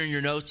In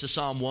your notes to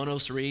Psalm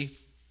 103.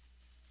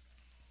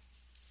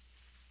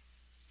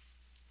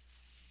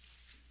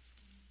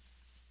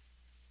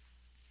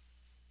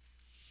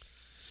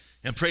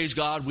 And praise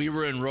God, we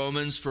were in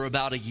Romans for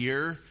about a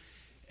year,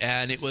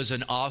 and it was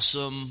an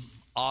awesome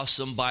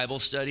Bible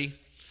study.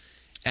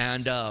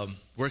 And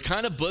we're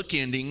kind of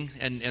bookending,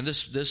 and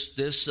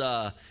this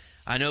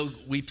I know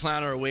we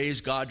plan our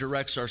ways, God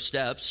directs our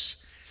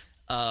steps.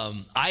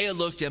 I had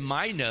looked at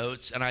my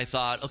notes, and I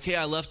thought, okay,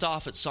 I left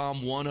off at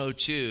Psalm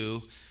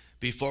 102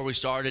 before we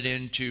started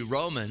into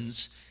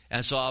Romans,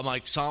 and so I'm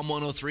like, Psalm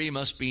 103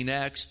 must be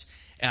next.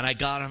 And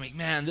I'm like,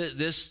 man,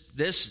 this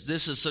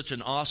is such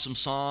an awesome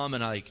psalm,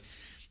 and I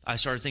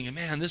started thinking,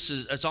 man,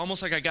 it's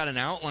almost like I got an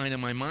outline in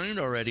my mind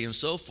already, and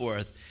so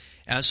forth.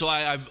 And so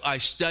I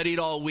studied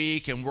all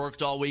week and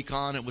worked all week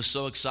on it. Was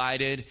so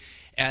excited.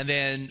 And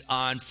then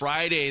on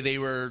Friday they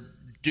were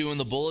doing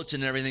the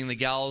bulletin and everything. The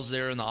gals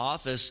there in the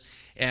office.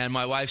 And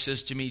my wife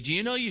says to me, do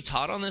you know you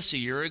taught on this a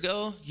year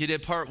ago? You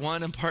did part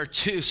 1 and part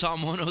 2,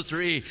 Psalm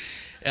 103.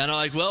 And I'm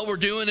like, well, we're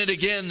doing it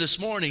again this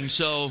morning.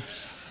 So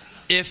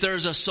if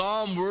there's a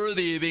psalm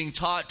worthy of being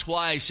taught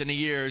twice in a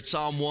year, it's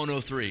Psalm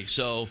 103.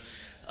 So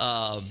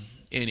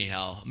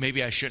anyhow,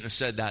 maybe I shouldn't have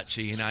said that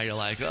to you. Now you're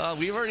like, oh,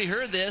 we've already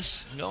heard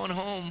this. I'm going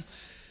home.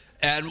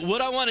 And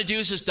what I want to do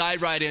is just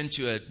dive right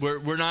into it.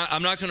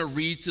 I'm not going to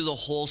read through the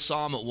whole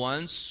psalm at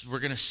once. We're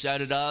going to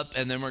set it up,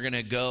 and then we're going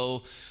to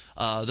go.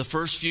 The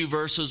first few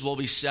verses we'll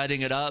be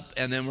setting it up,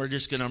 and then we're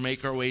just going to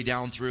make our way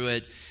down through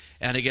it.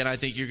 And again, I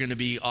think you're going to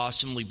be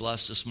awesomely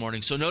blessed this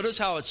morning. So notice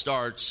how it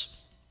starts.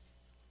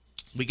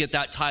 We get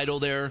that title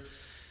there,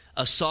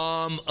 A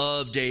Psalm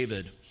of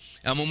David.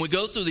 And when we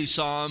go through these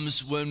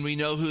psalms, when we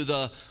know who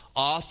the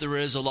author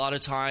is, a lot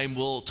of time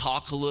we'll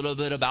talk a little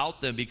bit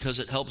about them because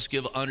it helps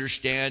give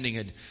understanding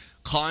and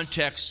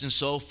context and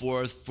so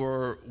forth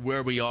for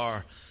where we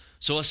are.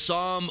 So a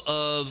Psalm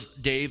of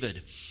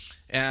David.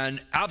 And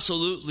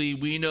absolutely,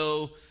 we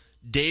know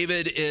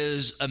David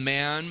is a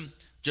man,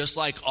 just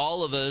like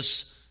all of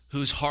us,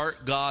 whose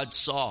heart God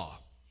saw.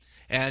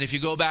 And if you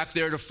go back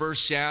there to 1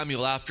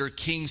 Samuel, after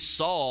King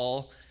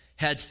Saul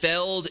had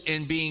failed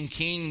in being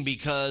king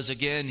because,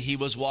 again, he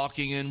was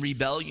walking in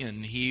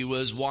rebellion. He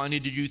was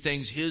wanting to do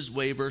things his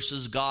way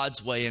versus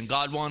God's way. And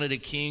God wanted a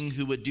king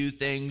who would do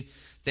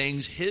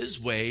things his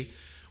way.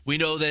 We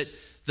know that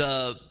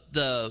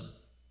the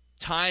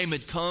time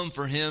had come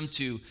for him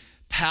to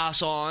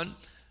pass on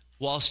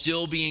while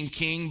still being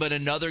king, but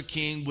another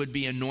king would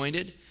be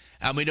anointed.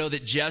 And we know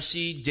that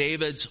Jesse,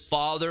 David's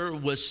father,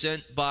 was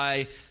sent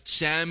by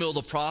Samuel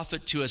the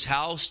prophet to his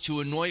house to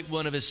anoint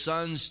one of his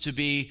sons to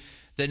be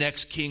the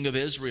next king of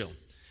Israel.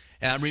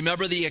 And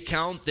remember the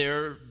account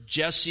there.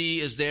 Jesse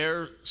is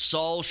there.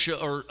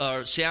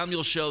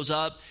 Samuel shows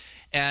up,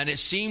 and it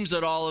seems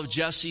that all of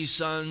Jesse's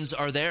sons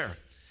are there.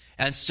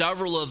 And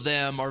several of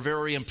them are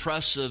very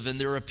impressive in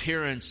their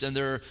appearance and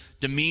their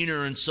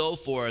demeanor and so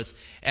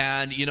forth.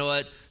 And you know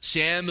what?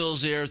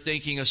 Samuel's there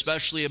thinking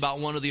especially about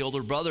one of the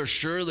older brothers.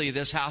 Surely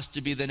this has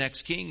to be the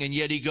next king. And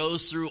yet he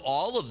goes through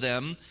all of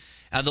them.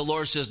 And the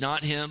Lord says,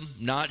 not him,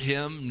 not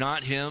him,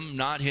 not him,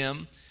 not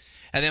him.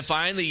 And then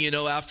finally, you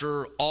know,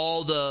 after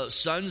all the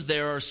sons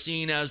there are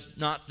seen as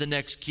not the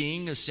next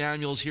king, as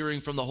Samuel's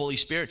hearing from the Holy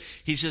Spirit,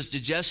 he says to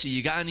Jesse,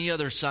 you got any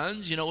other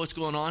sons? You know, what's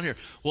going on here?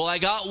 Well, I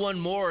got one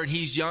more, and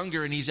he's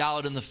younger, and he's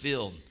out in the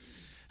field.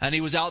 And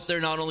he was out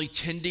there not only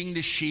tending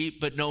the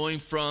sheep, but knowing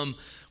from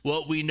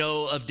what we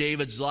know of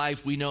David's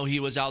life, we know he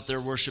was out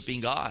there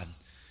worshiping God.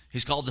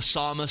 He's called the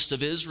psalmist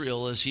of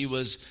Israel, as he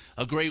was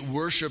a great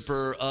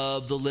worshiper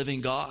of the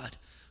living God.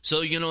 So,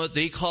 you know,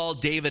 they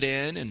called David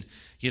in, and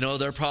you know,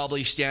 they're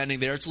probably standing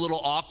there. It's a little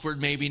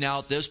awkward maybe now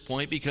at this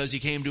point because he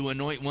came to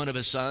anoint one of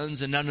his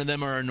sons and none of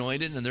them are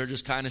anointed and they're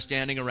just kind of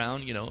standing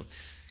around, you know,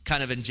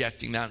 kind of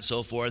injecting that and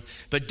so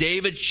forth. But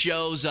David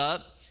shows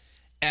up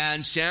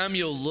and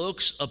Samuel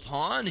looks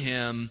upon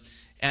him,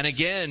 and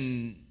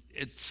again,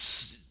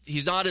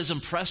 he's not as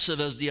impressive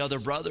as the other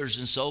brothers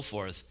and so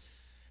forth.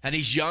 And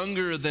he's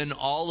younger than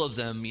all of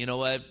them. You know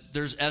what?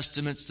 There's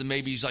estimates that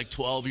maybe he's like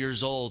 12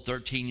 years old,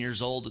 13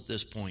 years old at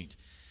this point.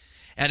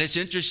 And it's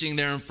interesting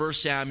there in 1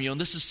 Samuel,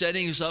 and this is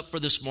setting us up for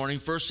this morning,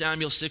 1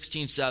 Samuel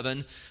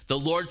 16:7, the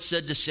Lord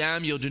said to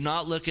Samuel, do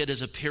not look at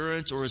his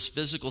appearance or his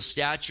physical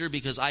stature,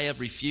 because I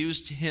have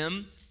refused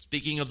him.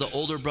 Speaking of the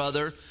older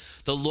brother,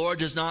 the Lord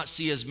does not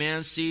see as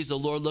man sees. The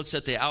Lord looks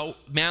at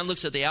man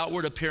looks at the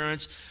outward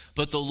appearance,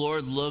 but the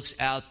Lord looks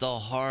at the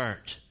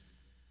heart.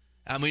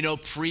 And we know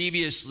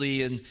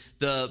previously in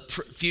the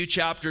few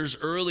chapters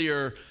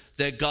earlier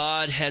that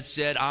God had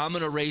said, I'm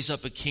going to raise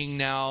up a king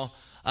now,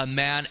 a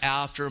man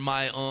after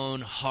my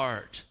own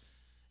heart.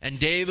 And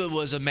David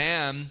was a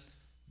man,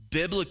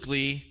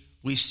 biblically,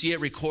 we see it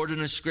recorded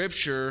in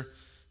Scripture,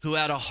 who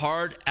had a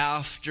heart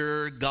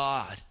after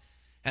God.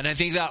 And I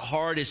think that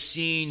heart is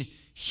seen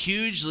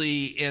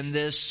hugely in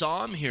this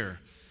psalm here.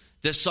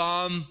 This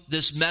psalm,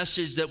 this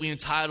message that we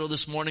entitled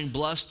this morning,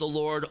 Bless the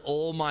Lord,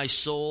 O my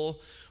soul.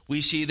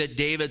 We see that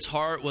David's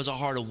heart was a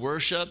heart of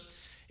worship.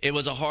 It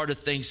was a heart of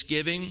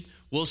thanksgiving.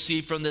 We'll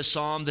see from this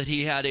psalm that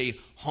he had a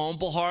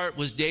humble heart.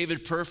 Was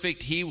David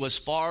perfect? He was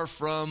far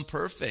from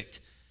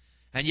perfect.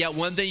 And yet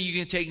one thing you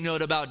can take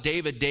note about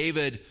David,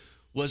 David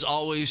was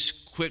always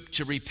quick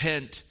to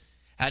repent,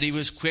 and he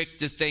was quick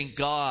to thank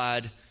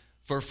God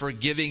for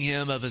forgiving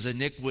him of his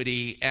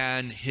iniquity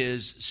and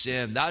his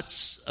sin.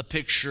 That's a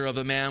picture of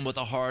a man with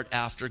a heart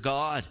after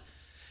God.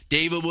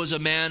 David was a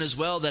man as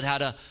well that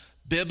had a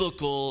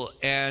biblical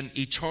and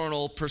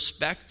eternal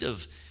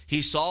perspective.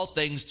 He saw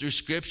things through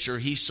Scripture.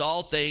 He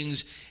saw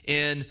things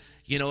in,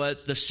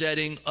 at the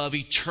setting of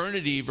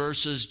eternity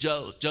versus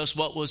just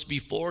what was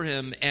before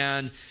him.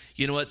 And,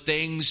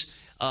 things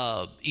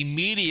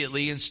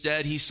immediately.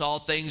 Instead, he saw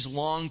things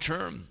long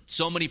term.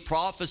 So many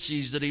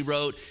prophecies that he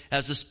wrote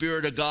as the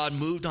Spirit of God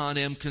moved on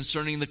him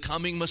concerning the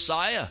coming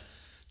Messiah,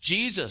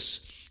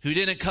 Jesus, who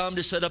didn't come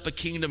to set up a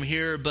kingdom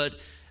here, but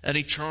an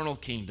eternal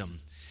kingdom.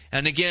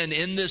 And again,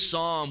 in this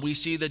psalm, we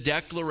see the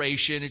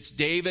declaration. It's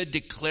David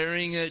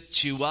declaring it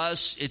to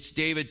us. It's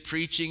David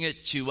preaching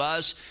it to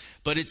us.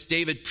 But it's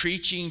David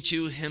preaching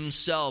to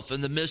himself in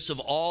the midst of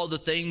all the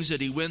things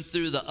that he went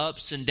through, the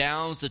ups and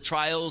downs, the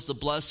trials, the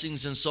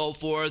blessings, and so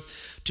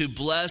forth, to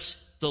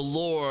bless the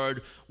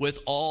Lord with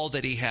all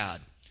that he had,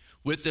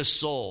 with his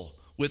soul,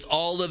 with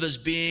all of his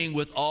being,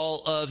 with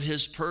all of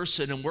his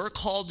person. And we're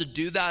called to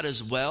do that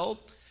as well.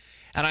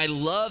 And I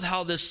love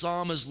how this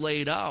psalm is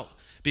laid out,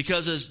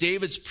 because as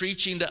David's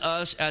preaching to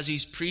us, as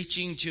he's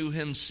preaching to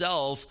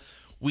himself,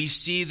 we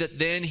see that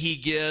then he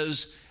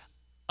gives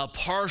a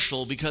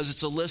partial, because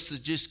it's a list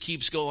that just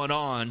keeps going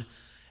on,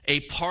 a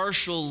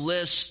partial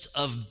list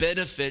of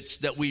benefits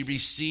that we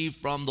receive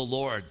from the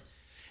Lord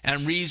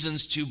and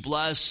reasons to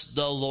bless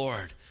the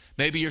Lord.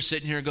 Maybe you're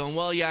sitting here going,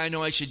 well, yeah, I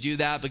know I should do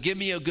that, but give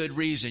me a good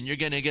reason. You're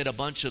going to get a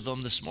bunch of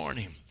them this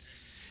morning.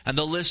 And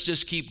the list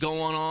just keep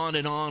going on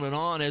and on and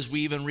on, as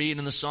we even read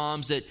in the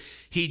Psalms that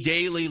he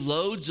daily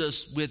loads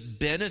us with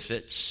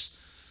benefits,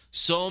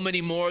 so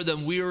many more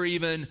than we're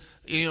even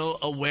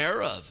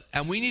aware of.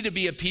 And we need to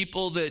be a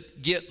people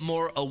that get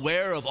more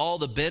aware of all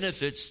the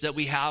benefits that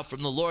we have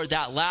from the Lord.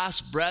 That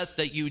last breath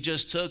that you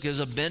just took is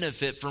a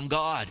benefit from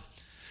God.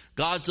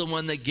 God's the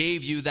one that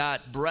gave you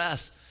that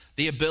breath.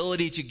 The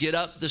ability to get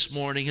up this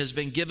morning has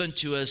been given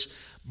to us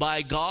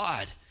by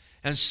God.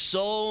 And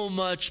so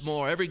much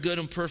more. Every good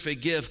and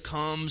perfect gift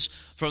comes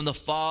from the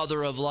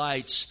Father of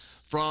lights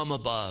from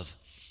above.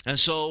 And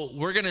so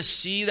we're going to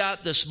see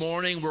that this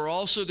morning. We're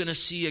also going to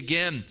see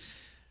again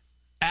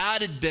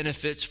added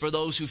benefits for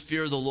those who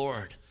fear the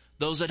Lord,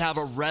 those that have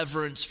a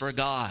reverence for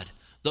God,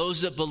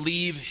 those that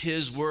believe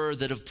his word,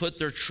 that have put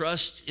their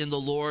trust in the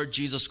Lord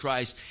Jesus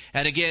Christ.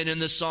 And again, in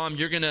this psalm,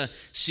 you're going to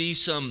see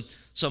some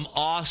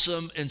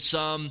awesome and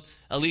some,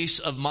 at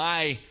least of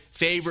my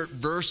favorite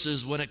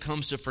verses when it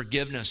comes to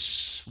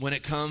forgiveness, when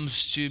it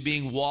comes to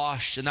being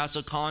washed. And that's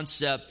a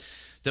concept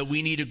that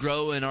we need to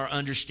grow in our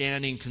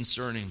understanding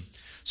concerning.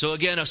 So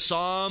again, a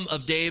psalm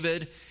of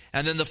David.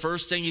 And then the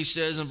first thing he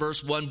says in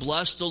verse 1,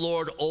 bless the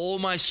Lord, O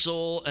my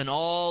soul, and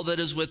all that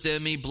is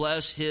within me,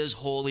 bless his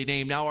holy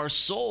name. Now our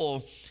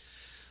soul,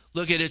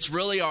 it's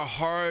really our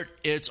heart,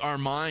 it's our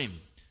mind.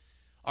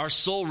 Our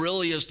soul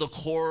really is the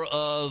core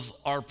of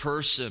our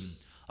person.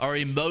 Our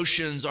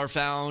emotions are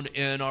found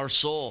in our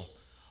soul.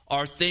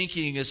 Our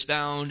thinking is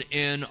found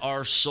in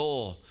our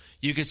soul.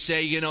 You could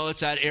say,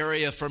 it's that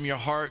area from your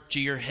heart to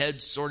your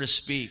head, so to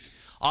speak.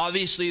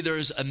 Obviously,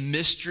 there's a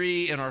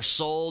mystery in our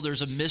soul.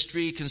 There's a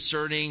mystery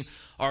concerning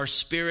our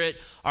spirit.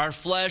 Our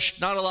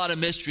flesh, not a lot of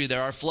mystery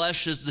there. Our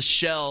flesh is the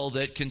shell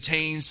that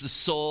contains the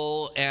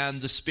soul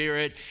and the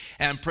spirit.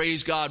 And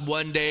praise God,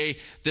 one day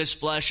this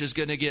flesh is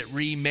going to get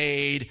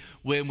remade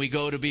when we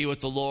go to be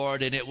with the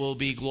Lord, and it will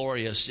be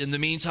glorious. In the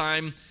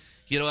meantime,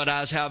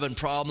 I was having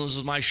problems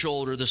with my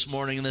shoulder this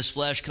morning, and this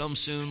flesh comes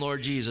soon,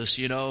 Lord Jesus,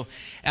 And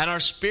our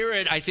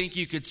spirit, I think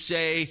you could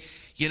say,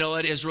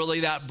 it is really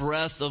that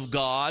breath of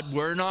God.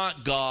 We're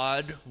not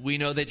God. We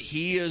know that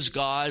he is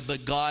God,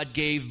 but God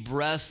gave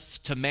breath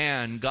to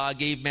man. God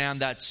gave man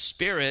that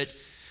spirit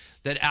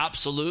that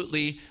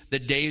absolutely the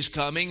day's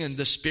coming, and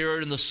the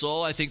spirit and the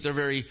soul, I think they're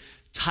very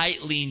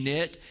tightly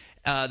knit.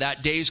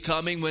 That day's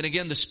coming when,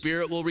 again, the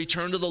spirit will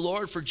return to the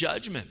Lord for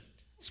judgment.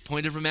 It's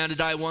appointed for man to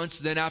die once,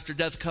 then after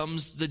death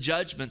comes the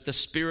judgment. The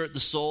spirit, the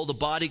soul, the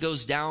body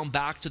goes down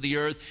back to the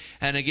earth.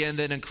 And again,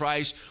 then in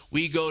Christ,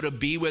 we go to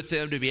be with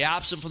him, to be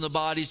absent from the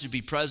bodies, to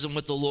be present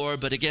with the Lord.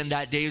 But again,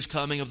 that day is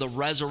coming of the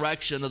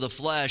resurrection of the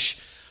flesh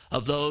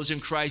of those in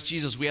Christ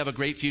Jesus. We have a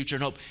great future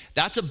and hope.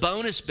 That's a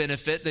bonus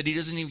benefit that he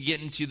doesn't even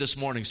get into this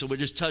morning. So we're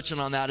just touching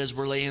on that as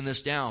we're laying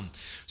this down.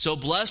 So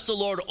bless the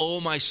Lord, O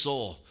my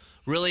soul.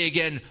 Really,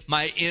 again,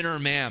 my inner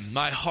man,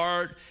 my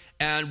heart,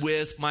 and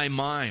with my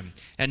mind.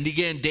 And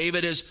again,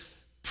 David is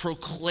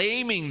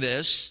proclaiming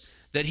this,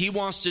 that he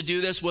wants to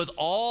do this with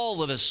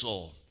all of his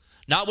soul.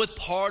 Not with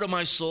part of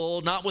my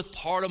soul, not with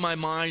part of my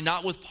mind,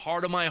 not with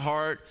part of my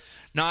heart,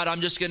 not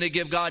I'm just going to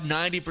give God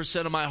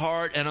 90% of my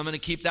heart and I'm going to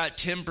keep that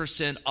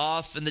 10%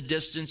 off in the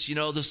distance,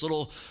 this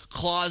little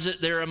closet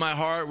there in my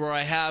heart where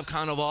I have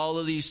kind of all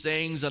of these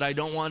things that I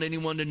don't want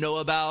anyone to know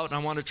about and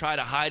I want to try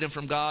to hide them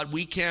from God.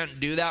 We can't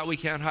do that. We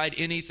can't hide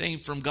anything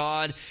from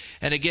God.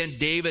 And again,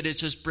 David is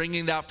just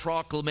bringing that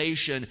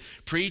proclamation,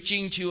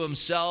 preaching to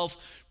himself,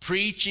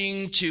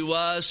 preaching to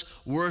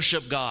us,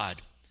 worship God.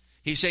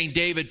 He's saying,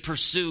 David,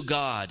 pursue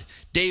God.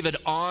 David,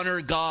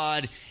 honor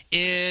God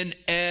in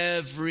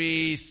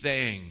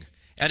everything.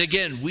 And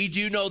again, we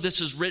do know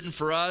this is written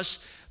for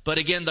us, but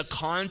again, the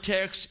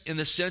context in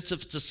the sense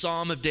of the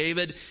Psalm of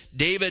David,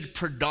 David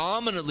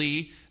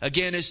predominantly,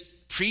 again, is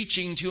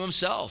preaching to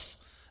himself.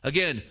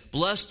 Again,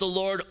 bless the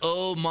Lord,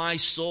 O my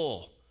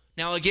soul.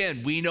 Now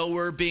again, we know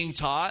we're being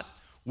taught,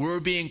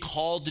 we're being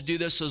called to do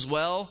this as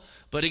well.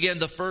 But again,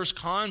 the first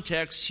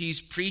context,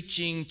 he's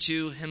preaching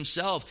to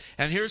himself.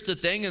 And here's the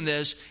thing in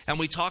this, and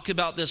we talk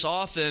about this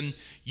often,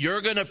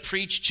 you're going to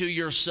preach to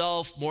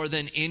yourself more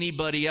than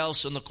anybody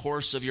else in the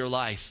course of your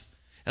life.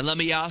 And let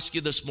me ask you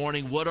this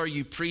morning, what are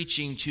you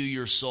preaching to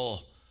your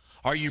soul?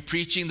 Are you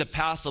preaching the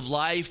path of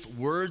life,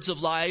 words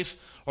of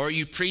life, or are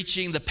you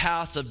preaching the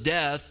path of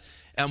death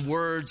and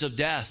words of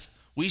death?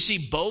 We see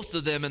both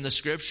of them in the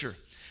scripture.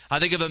 I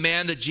think of a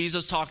man that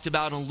Jesus talked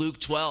about in Luke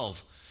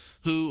 12.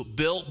 Who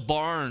built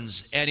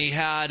barns and he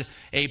had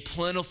a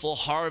plentiful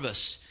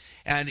harvest.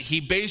 And he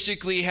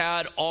basically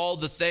had all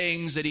the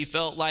things that he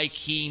felt like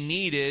he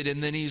needed.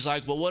 And then he's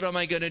like, well, what am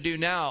I going to do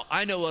now?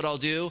 I know what I'll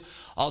do.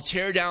 I'll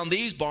tear down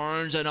these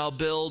barns and I'll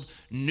build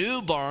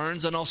new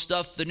barns and I'll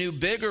stuff the new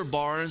bigger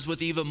barns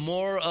with even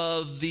more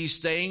of these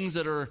things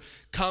that are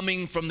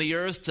coming from the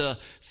earth to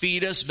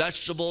feed us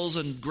vegetables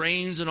and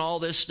grains and all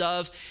this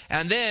stuff.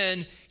 And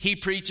then he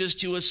preaches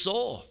to his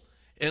soul.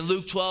 In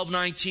Luke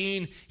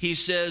 12:19, he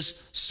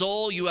says,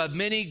 soul, you have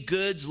many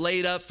goods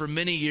laid up for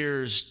many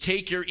years.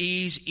 Take your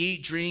ease,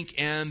 eat, drink,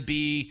 and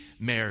be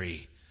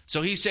merry.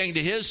 So he's saying to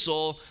his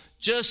soul,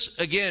 just,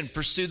 again,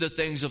 pursue the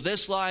things of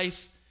this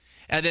life,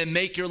 and then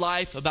make your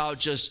life about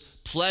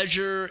just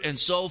pleasure and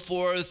so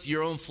forth,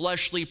 your own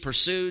fleshly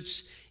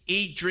pursuits.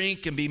 Eat,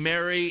 drink, and be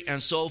merry,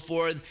 and so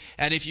forth.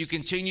 And if you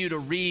continue to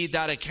read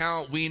that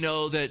account, we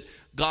know that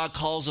God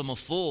calls him a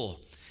fool.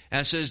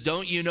 And says,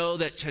 don't you know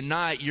that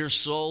tonight your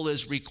soul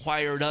is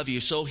required of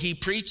you? So he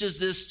preaches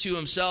this to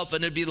himself,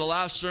 and it'd be the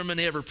last sermon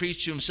he ever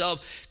preached to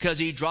himself because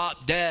he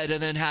dropped dead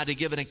and then had to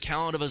give an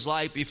account of his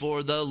life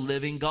before the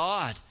living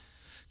God.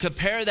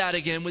 Compare that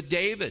again with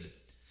David.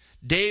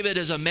 David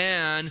is a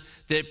man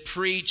that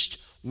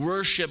preached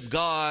worship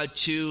God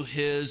to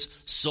his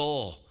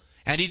soul.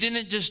 And he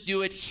didn't just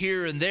do it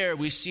here and there.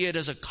 We see it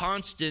as a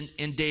constant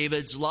in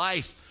David's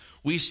life.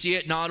 We see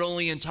it not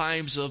only in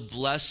times of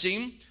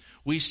blessing,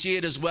 we see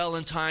it as well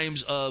in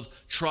times of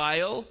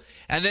trial.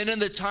 And then in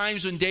the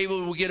times when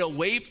David would get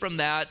away from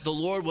that, the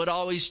Lord would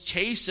always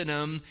chasten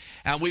him.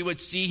 And we would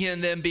see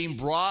him then being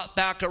brought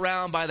back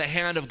around by the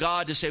hand of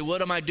God to say,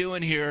 what am I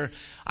doing here?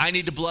 I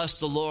need to bless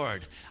the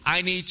Lord.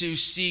 I need to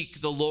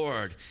seek the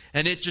Lord.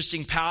 An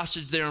interesting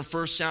passage there in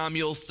 1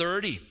 Samuel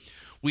 30.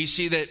 We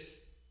see that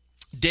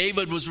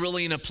David was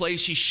really in a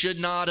place he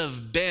should not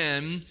have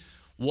been,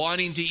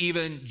 wanting to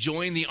even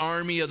join the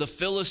army of the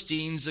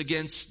Philistines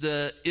against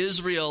the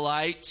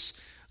Israelites.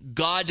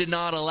 God did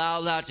not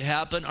allow that to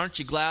happen. Aren't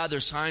you glad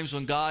there's times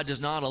when God does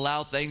not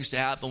allow things to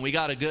happen? We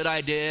got a good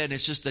idea and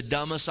it's just the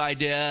dumbest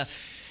idea,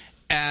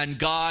 and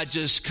God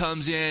just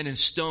comes in and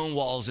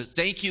stonewalls it.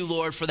 Thank you,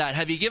 Lord, for that.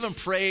 Have you given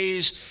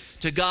praise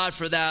to God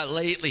for that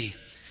lately?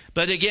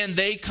 But again,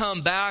 they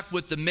come back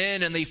with the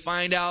men and they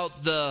find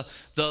out the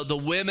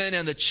women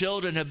and the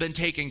children have been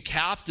taken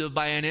captive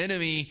by an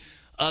enemy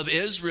of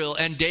Israel.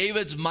 And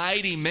David's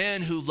mighty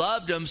men who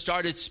loved him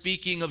started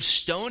speaking of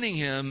stoning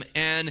him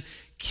and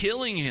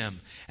killing him.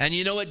 And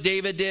you know what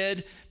David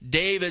did?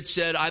 David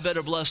said, I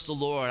better bless the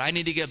Lord. I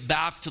need to get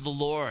back to the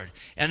Lord.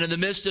 And in the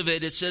midst of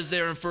it, it says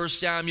there in 1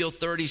 Samuel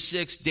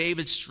 36,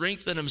 David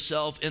strengthened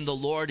himself in the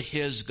Lord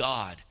his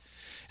God.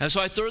 And so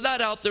I throw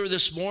that out there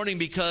this morning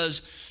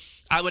because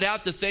I would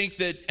have to think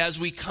that as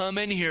we come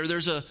in here,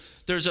 there's a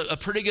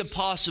pretty good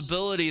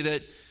possibility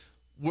that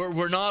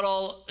we're not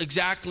all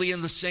exactly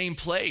in the same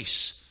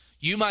place.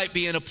 You might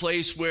be in a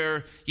place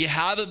where you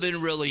haven't been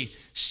really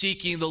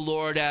seeking the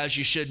Lord as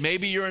you should.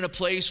 Maybe you're in a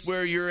place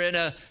where you're in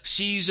a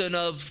season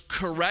of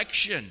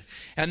correction.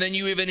 And then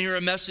you even hear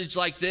a message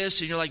like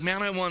this and you're like,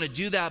 man, I want to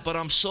do that, but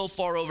I'm so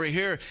far over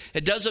here.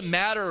 It doesn't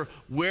matter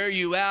where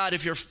you at.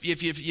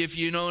 If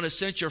you know, in a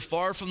sense, you're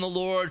far from the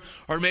Lord,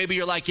 or maybe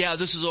you're like, yeah,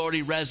 this is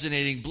already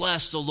resonating.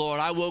 Bless the Lord.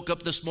 I woke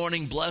up this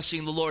morning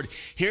blessing the Lord.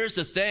 Here's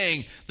the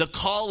thing. The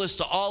call is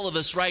to all of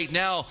us right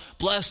now.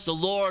 Bless the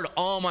Lord,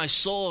 all my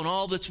soul and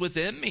all that's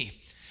within me.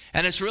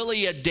 And it's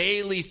really a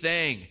daily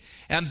thing.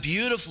 And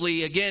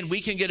beautifully, again,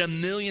 we can get a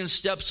million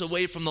steps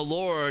away from the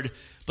Lord,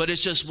 but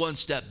it's just one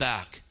step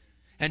back.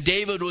 And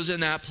David was in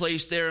that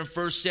place there in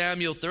 1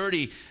 Samuel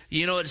 30.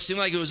 You know, it seemed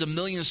like it was a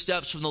million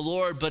steps from the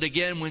Lord. But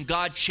again, when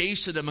God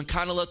chastened him and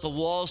kind of let the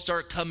walls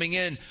start coming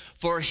in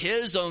for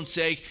his own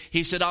sake,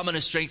 he said, I'm going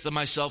to strengthen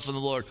myself in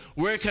the Lord.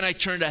 Where can I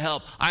turn to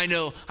help? I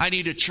know I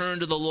need to turn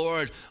to the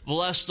Lord.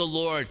 Bless the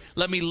Lord.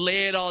 Let me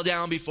lay it all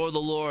down before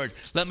the Lord.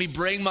 Let me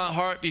bring my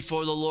heart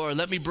before the Lord.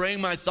 Let me bring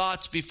my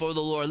thoughts before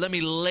the Lord. Let me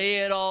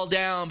lay it all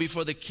down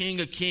before the King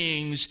of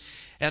Kings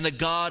and the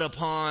God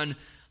upon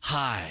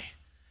high.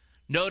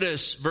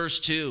 Notice verse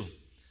 2.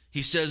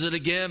 He says it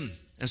again.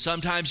 And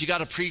sometimes you got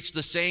to preach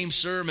the same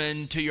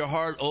sermon to your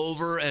heart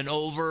over and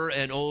over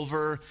and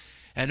over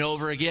and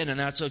over again, and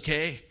that's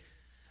okay.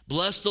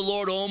 Bless the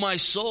Lord, O my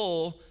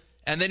soul.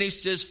 And then he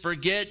says,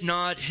 forget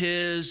not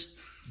his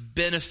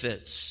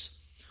benefits.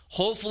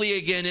 Hopefully,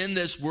 again, in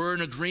this, we're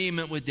in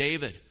agreement with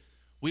David.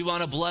 We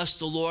want to bless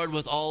the Lord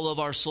with all of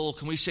our soul.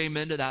 Can we say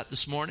amen to that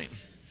this morning?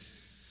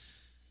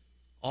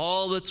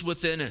 All that's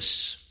within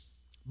us.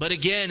 But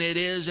again, it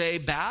is a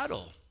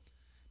battle,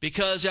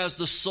 because as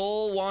the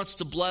soul wants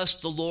to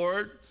bless the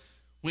Lord,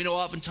 we know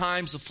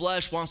oftentimes the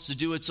flesh wants to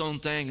do its own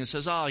thing and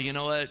says, oh, you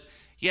know what?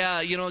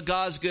 Yeah, you know,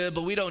 God's good,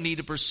 but we don't need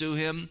to pursue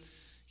him.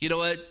 You know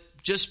what?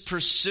 Just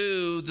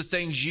pursue the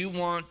things you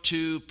want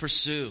to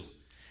pursue.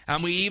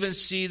 And we even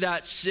see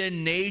that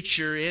sin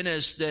nature in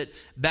us that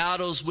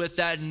battles with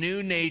that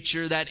new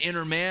nature, that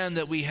inner man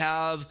that we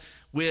have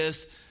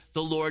with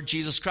the Lord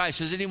Jesus Christ.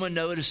 Has anyone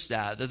noticed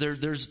that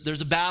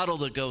there's a battle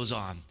that goes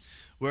on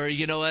where,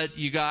 you know what,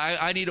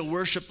 I need to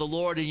worship the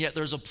Lord, and yet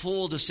there's a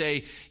pull to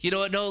say, you know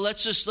what, no,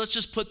 let's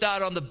just put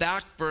that on the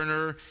back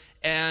burner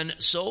and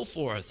so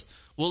forth.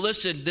 Well,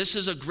 listen, this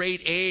is a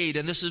great aid,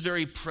 and this is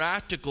very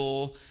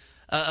practical,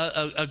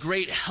 a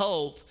great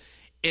help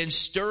in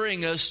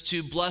stirring us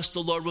to bless the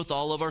Lord with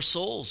all of our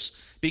souls.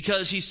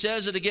 Because he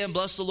says it again,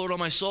 bless the Lord, O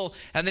my soul,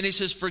 and then he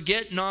says,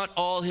 forget not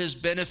all his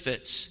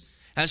benefits.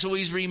 And so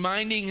he's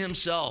reminding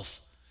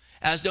himself,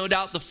 as no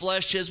doubt the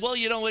flesh is, well,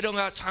 you know, we don't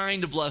got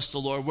time to bless the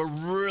Lord. We're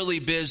really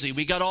busy.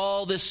 We got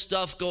all this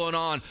stuff going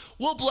on.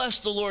 We'll bless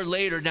the Lord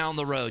later down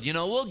the road. You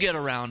know, we'll get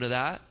around to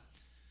that.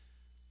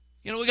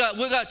 You know, we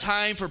got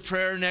time for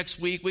prayer next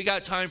week. We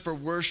got time for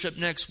worship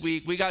next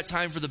week. We got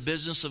time for the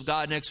business of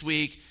God next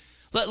week.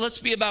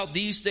 Let's be about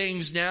these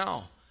things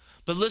now.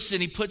 But listen,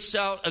 he puts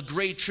out a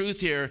great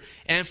truth here,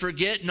 and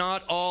forget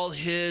not all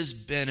his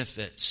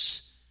benefits.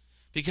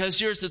 Because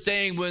here's the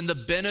thing, when the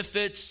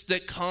benefits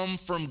that come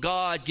from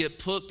God get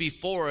put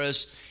before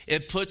us,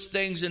 it puts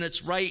things in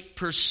its right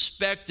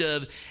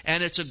perspective,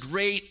 and it's a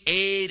great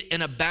aid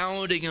in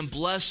abounding and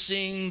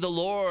blessing the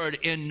Lord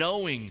in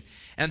knowing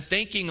and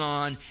thinking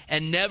on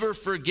and never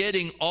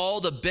forgetting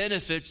all the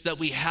benefits that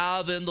we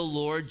have in the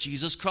Lord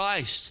Jesus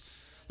Christ.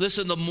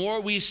 Listen, the more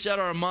we set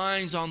our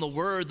minds on the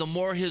Word, the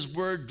more his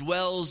Word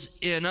dwells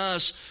in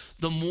us,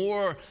 the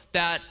more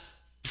that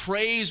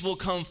praise will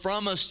come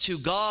from us to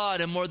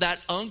God, and more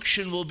that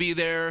unction will be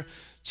there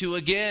to,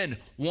 again,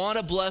 want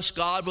to bless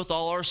God with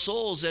all our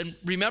souls. And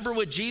remember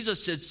what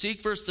Jesus said, seek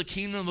first the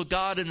kingdom of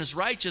God and his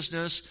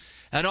righteousness,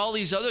 and all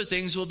these other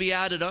things will be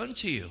added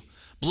unto you.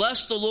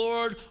 Bless the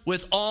Lord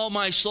with all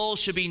my soul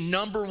should be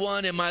number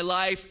one in my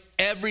life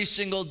every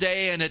single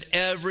day and at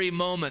every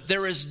moment.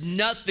 There is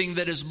nothing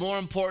that is more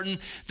important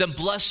than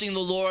blessing the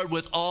Lord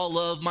with all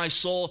of my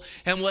soul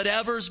and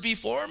whatever's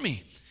before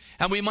me.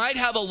 And we might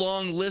have a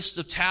long list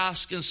of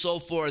tasks and so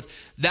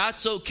forth.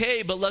 That's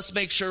okay, but let's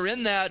make sure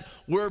in that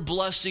we're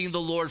blessing the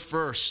Lord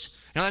first.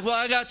 And like, well,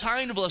 I got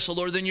time to bless the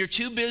Lord. Then you're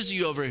too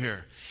busy over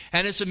here.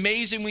 And it's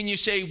amazing when you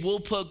say, we'll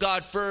put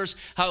God first,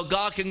 how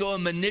God can go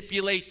and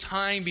manipulate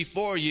time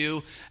before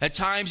you. At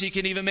times, he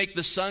can even make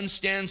the sun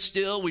stand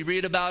still. We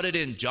read about it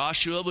in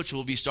Joshua, which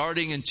will be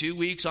starting in 2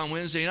 weeks on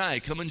Wednesday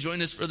night. Come and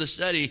join us for the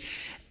study.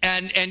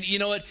 And you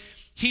know what?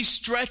 He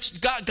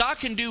stretched, God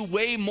can do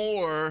way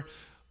more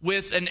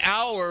with an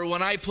hour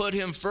when I put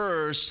him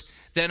first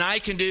than I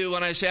can do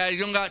when I say, I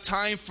don't got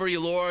time for you,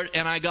 Lord,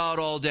 and I got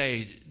all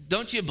day.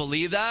 Don't you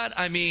believe that?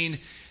 I mean,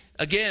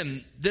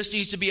 again, this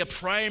needs to be a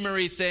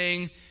primary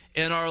thing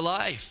in our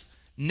life.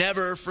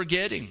 Never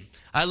forgetting.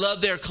 I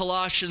love there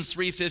Colossians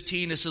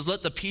 3:15. It says,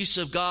 let the peace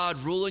of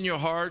God rule in your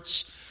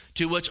hearts,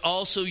 to which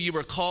also you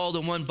were called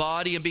in one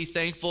body, and be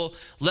thankful.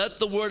 Let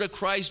the word of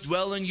Christ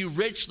dwell in you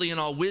richly in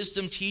all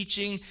wisdom,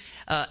 teaching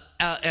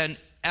and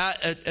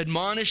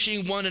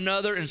admonishing one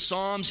another in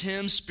psalms,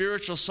 hymns,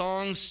 spiritual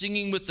songs,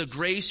 singing with the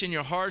grace in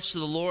your hearts to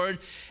the Lord.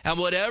 And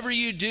whatever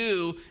you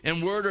do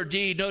in word or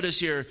deed, notice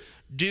here,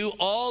 do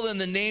all in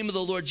the name of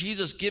the Lord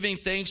Jesus, giving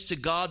thanks to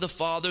God the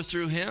Father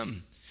through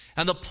him.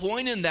 And the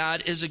point in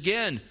that is,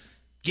 again,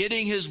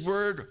 getting his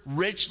word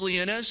richly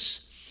in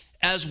us,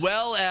 as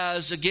well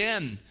as,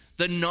 again,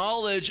 the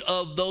knowledge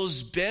of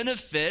those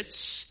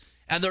benefits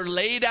And they're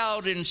laid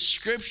out in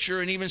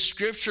Scripture, and even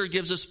Scripture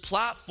gives us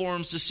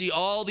platforms to see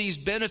all these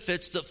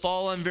benefits that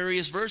fall on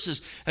various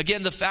verses.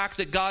 Again, the fact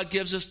that God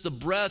gives us the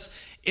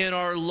breath in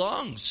our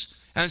lungs.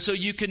 And so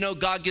you can know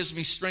God gives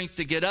me strength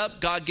to get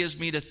up. God gives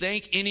me to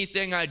think.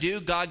 Anything I do,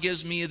 God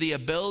gives me the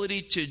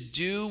ability to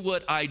do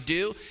what I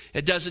do.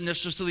 It doesn't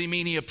necessarily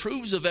mean He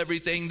approves of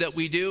everything that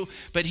we do,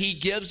 but He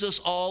gives us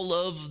all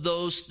of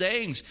those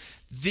things.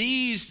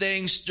 These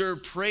things stir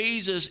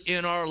praises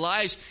in our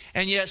lives,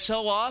 and yet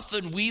so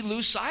often we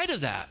lose sight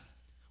of that.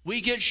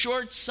 We get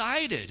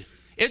short-sighted.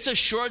 It's a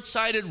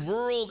short-sighted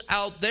world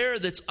out there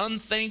that's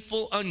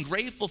unthankful,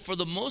 ungrateful for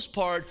the most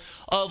part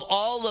of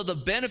all of the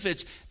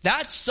benefits.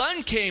 That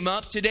sun came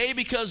up today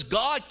because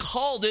God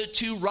called it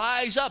to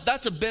rise up.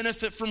 That's a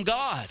benefit from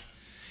God.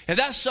 If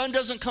that sun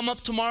doesn't come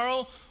up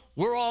tomorrow,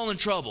 we're all in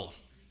trouble.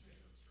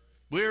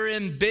 We're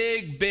in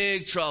big,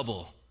 big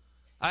trouble.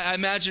 I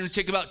imagine it would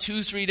take about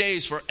 2-3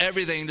 days for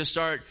everything to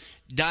start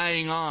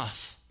dying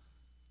off.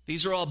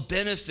 These are all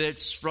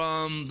benefits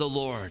from the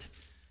Lord.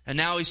 And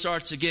now he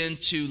starts again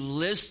to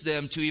list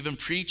them, to even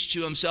preach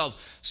to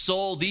himself.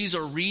 Soul, these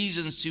are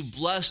reasons to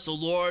bless the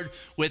Lord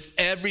with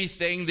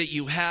everything that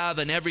you have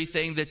and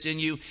everything that's in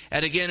you.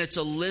 And again, it's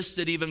a list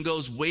that even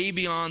goes way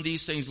beyond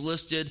these things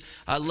listed.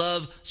 I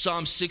love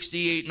Psalm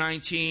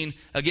 68:19.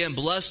 Again,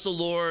 bless the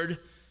Lord,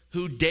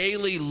 who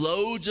daily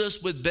loads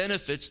us with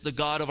benefits, the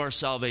God of our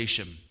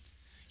salvation.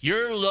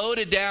 You're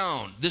loaded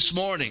down this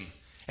morning.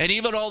 And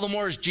even all the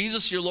more, is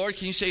Jesus your Lord?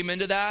 Can you say amen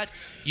to that?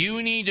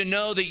 You need to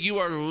know that you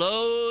are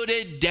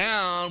loaded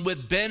down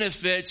with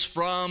benefits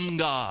from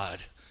God.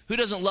 Who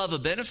doesn't love a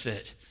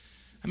benefit?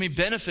 I mean,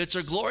 benefits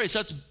are glorious.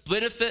 That's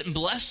benefit and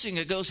blessing.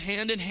 It goes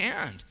hand in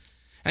hand.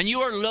 And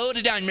you are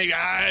loaded down. Maybe,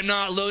 I'm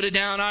not loaded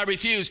down, I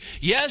refuse.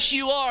 Yes,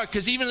 you are,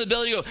 because even the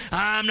ability to go,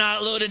 I'm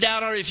not loaded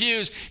down, I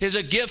refuse, is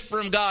a gift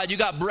from God. You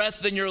got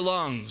breath in your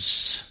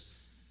lungs.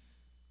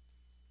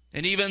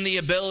 And even the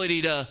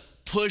ability to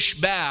push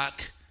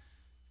back,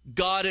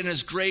 God in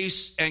His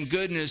grace and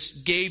goodness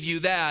gave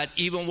you that,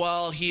 even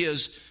while He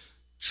is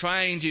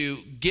trying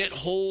to get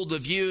hold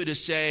of you to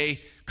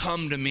say,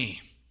 come to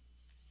me.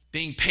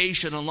 Being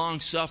patient and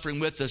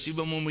long-suffering with us,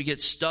 even when we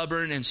get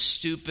stubborn and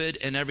stupid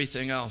and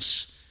everything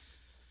else.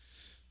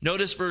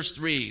 Notice verse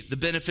 3, the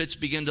benefits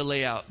begin to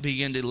lay out.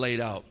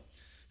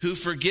 Who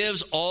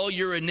forgives all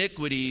your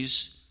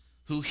iniquities,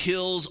 who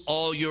heals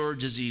all your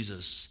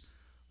diseases.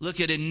 Look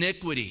at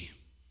iniquity,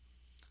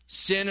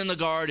 sin in the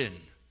garden,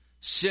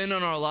 sin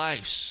in our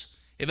lives.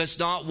 If it's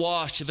not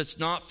washed, if it's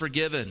not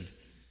forgiven,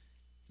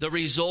 the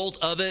result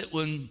of it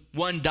when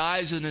one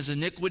dies in his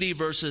iniquity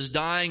versus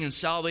dying in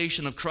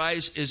salvation of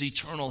Christ is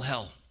eternal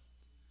hell.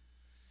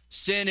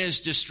 Sin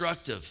is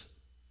destructive.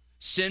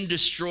 Sin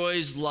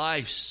destroys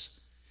lives.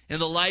 In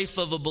the life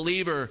of a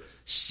believer,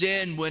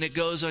 sin, when it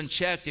goes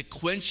unchecked, it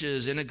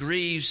quenches and it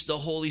grieves the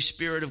Holy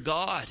Spirit of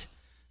God.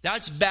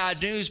 That's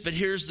bad news, but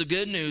here's the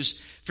good news.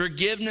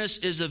 Forgiveness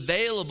is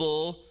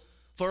available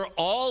for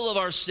all of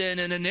our sin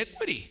and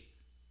iniquity.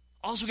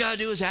 All we got to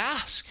do is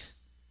ask.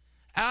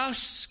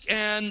 Ask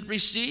and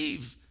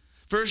receive.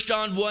 1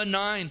 John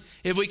 1:9,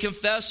 if we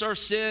confess our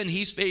sin,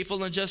 He's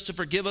faithful and just to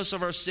forgive us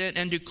of our sin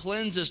and to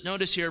cleanse us,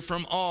 notice here,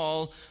 from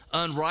all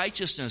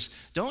unrighteousness.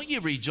 Don't you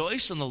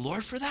rejoice in the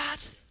Lord for that?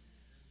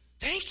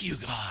 Thank you,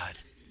 God.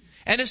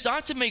 And it's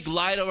not to make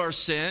light of our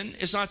sin.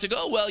 It's not to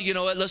go, well, you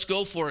know what, let's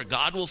go for it.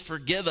 God will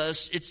forgive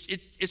us.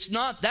 It's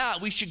not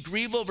that. We should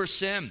grieve over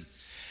sin.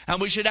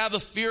 And we should have a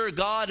fear of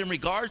God in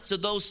regards to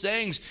those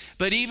things.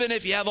 But even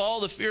if you have all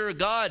the fear of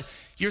God,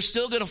 you're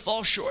still going to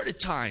fall short at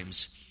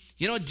times.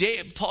 You know,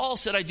 Paul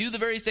said, I do the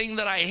very thing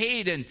that I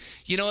hate. And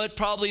you know what,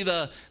 probably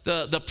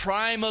the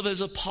prime of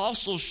his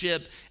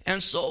apostleship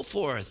and so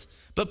forth.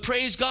 But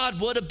praise God,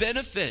 what a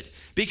benefit.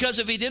 Because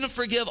if He didn't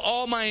forgive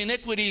all my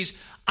iniquities,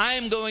 I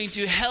am going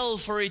to hell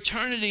for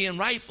eternity, and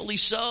rightfully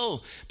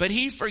so. But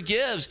He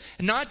forgives,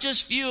 not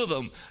just few of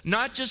them,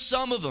 not just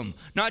some of them,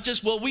 not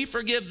just, well, we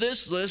forgive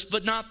this list,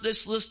 but not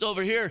this list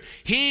over here.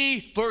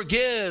 He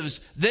forgives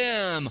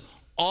them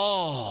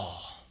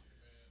all.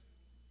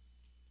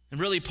 And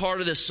really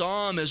part of this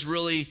psalm is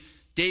really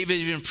David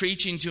even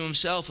preaching to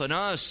himself and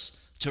us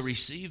to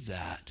receive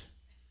that.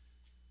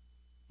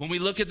 When we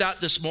look at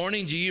that this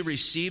morning, do you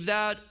receive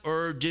that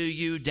or do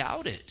you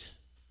doubt it?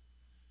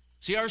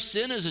 See, our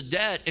sin is a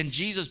debt, and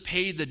Jesus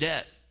paid the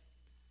debt.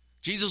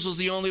 Jesus was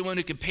the only one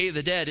who could pay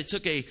the debt. It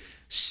took a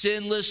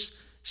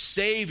sinless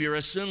Savior,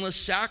 a sinless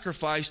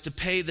sacrifice to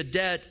pay the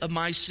debt of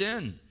my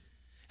sin.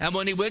 And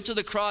when He went to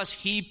the cross,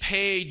 He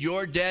paid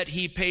your debt.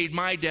 He paid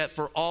my debt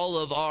for all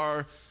of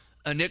our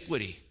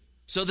iniquity.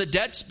 So the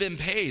debt's been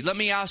paid. Let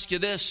me ask you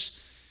this.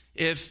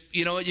 If,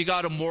 you know, you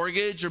got a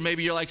mortgage, or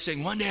maybe you're like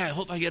saying, one day I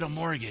hope I get a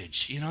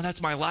mortgage. You know, that's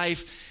my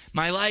life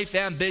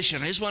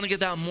ambition. I just want to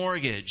get that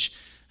mortgage.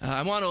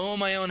 I want to own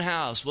my own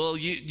house. Well,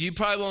 you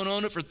probably won't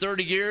own it for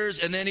 30 years,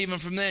 and then even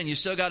from then, you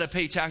still got to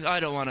pay tax. I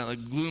don't want to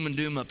gloom and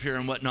doom up here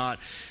and whatnot.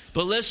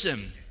 But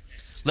listen,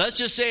 let's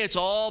just say it's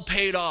all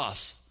paid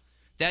off.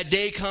 That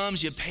day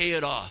comes, you pay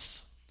it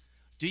off.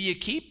 Do you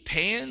keep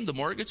paying the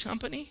mortgage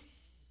company?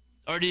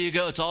 Or do you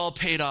go, it's all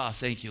paid off,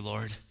 thank you,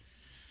 Lord.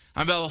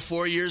 About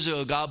 4 years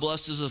ago, God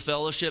blessed us as a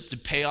fellowship to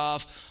pay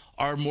off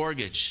our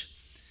mortgage.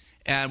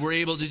 And we're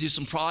able to do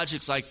some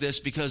projects like this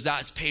because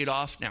that's paid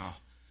off now.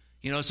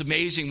 You know, it's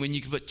amazing when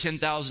you can put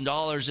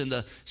 $10,000 in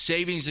the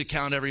savings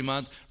account every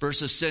month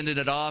versus sending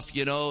it off,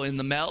 you know, in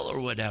the mail or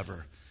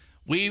whatever.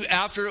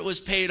 After it was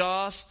paid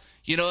off,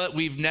 you know what?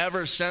 We've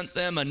never sent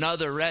them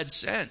another red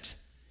cent.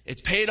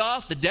 It's paid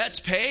off. The debt's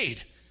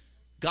paid.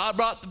 God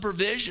brought the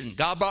provision.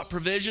 God brought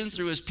provision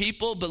through his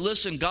people. But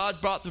listen,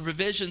 God brought the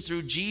provision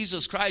through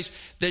Jesus Christ.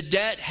 The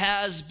debt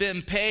has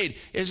been paid.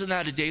 Isn't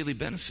that a daily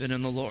benefit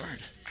in the Lord?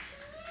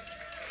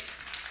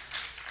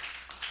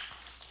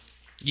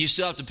 You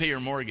still have to pay your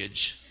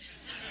mortgage.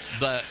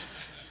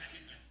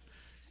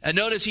 And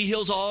notice he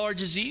heals all our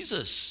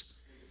diseases.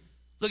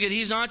 Look,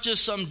 he's not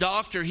just some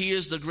doctor. He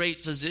is the great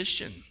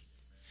physician.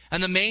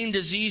 And the main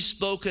disease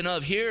spoken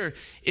of here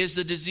is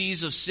the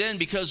disease of sin,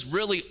 because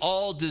really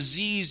all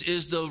disease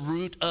is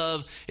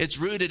it's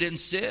rooted in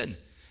sin.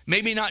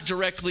 Maybe not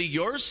directly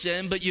your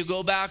sin, but you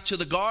go back to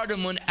the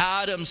garden when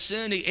Adam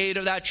sinned, he ate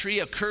of that tree,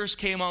 a curse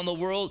came on the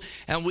world,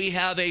 and we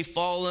have a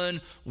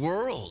fallen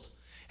world.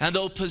 And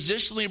though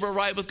positionally we're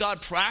right with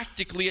God,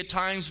 practically at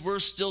times we're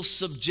still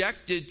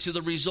subjected to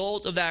the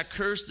result of that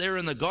curse there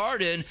in the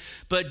garden.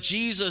 But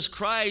Jesus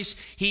Christ,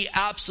 he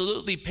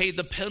absolutely paid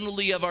the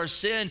penalty of our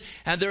sin.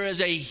 And there is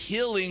a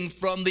healing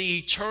from the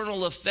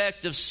eternal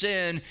effect of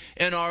sin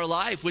in our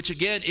life, which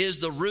again is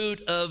the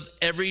root of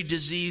every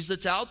disease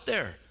that's out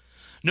there.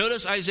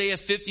 Notice Isaiah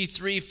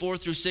 53,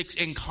 4-6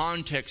 in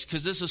context,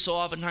 because this is so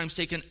oftentimes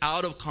taken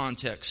out of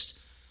context.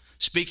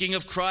 Speaking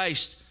of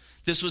Christ,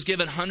 this was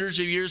given hundreds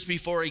of years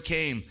before he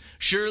came.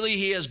 Surely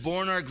he has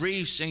borne our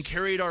griefs and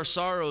carried our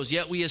sorrows,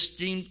 yet we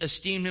esteemed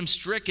him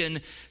stricken,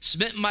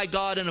 smitten by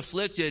God and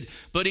afflicted.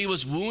 But he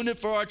was wounded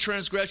for our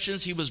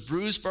transgressions, he was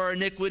bruised for our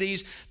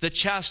iniquities. The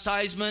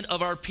chastisement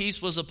of our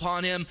peace was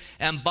upon him,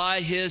 and by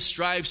his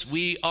stripes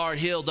we are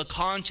healed. The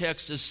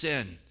context is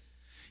sin.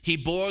 He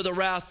bore the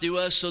wrath to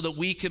us so that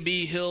we can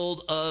be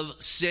healed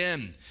of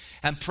sin.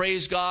 And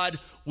praise God,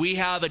 we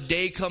have a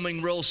day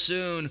coming real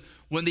soon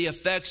when the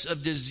effects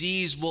of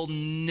disease will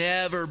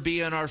never be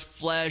in our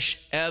flesh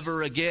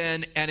ever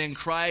again. And in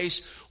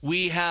Christ,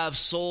 we have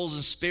souls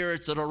and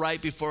spirits that are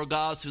right before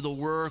God through the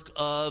work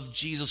of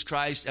Jesus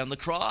Christ and the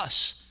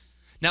cross.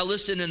 Now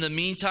listen, in the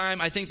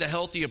meantime, I think the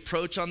healthy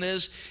approach on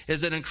this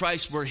is that in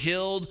Christ we're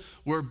healed,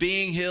 we're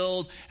being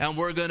healed, and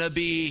we're going to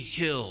be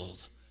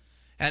healed.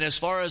 And as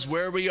far as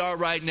where we are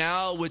right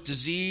now with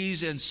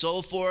disease and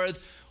so forth,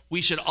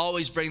 we should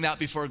always bring that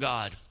before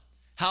God.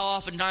 How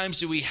oftentimes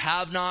do we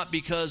have not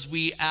because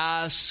we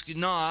ask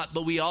not,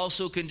 but we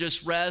also can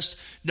just rest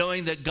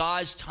knowing that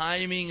God's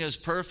timing is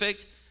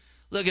perfect?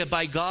 Look,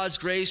 by God's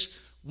grace,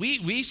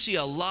 we see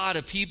a lot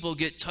of people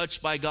get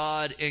touched by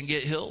God and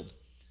get healed.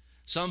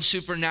 Some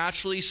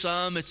supernaturally,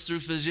 some it's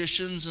through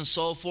physicians and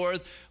so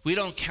forth. We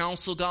don't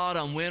counsel God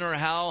on when or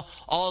how.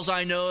 All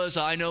I know is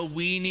I know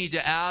we need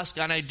to ask,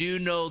 and I do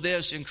know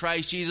this, in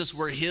Christ Jesus,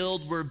 we're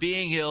healed, we're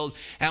being healed,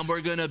 and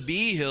we're going to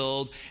be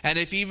healed. And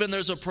if even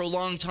there's a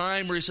prolonged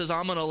time where he says,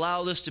 I'm going to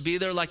allow this to be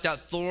there, like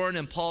that thorn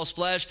in Paul's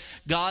flesh,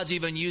 God's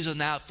even using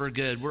that for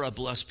good. We're a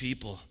blessed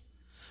people.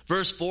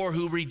 Verse 4,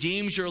 who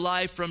redeems your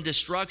life from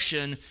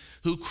destruction,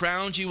 who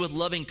crowns you with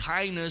loving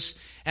kindness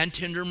and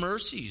tender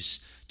mercies.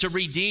 To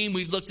redeem,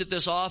 we've looked at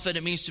this often,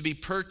 it means to be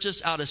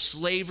purchased out of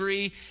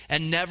slavery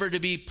and never to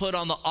be put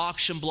on the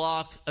auction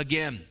block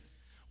again.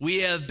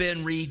 We have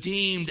been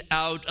redeemed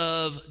out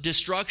of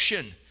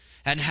destruction.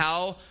 And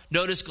how?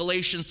 Notice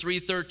Galatians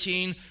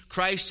 3:13,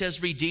 Christ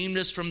has redeemed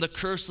us from the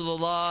curse of the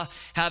law,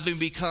 having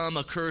become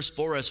a curse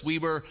for us. We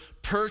were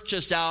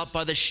purchased out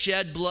by the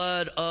shed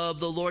blood of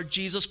the Lord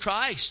Jesus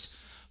Christ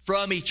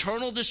from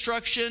eternal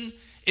destruction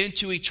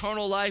into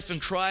eternal life in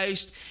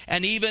Christ,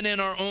 and even in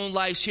our own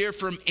lives here,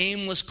 from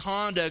aimless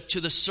conduct to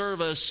the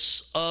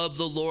service of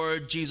the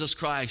Lord Jesus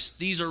Christ.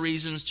 These are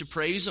reasons to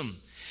praise him.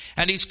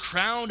 And he's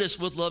crowned us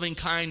with loving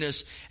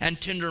kindness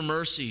and tender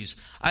mercies.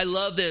 I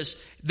love this.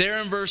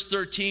 There in verse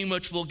 13,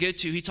 which we'll get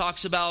to, he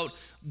talks about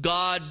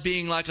God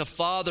being like a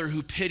father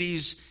who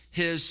pities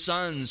his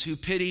sons, who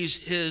pities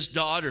his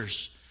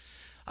daughters.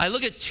 I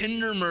look at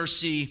tender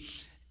mercy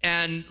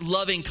and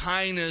loving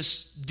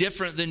kindness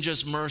different than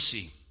just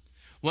mercy.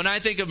 When I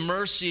think of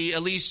mercy,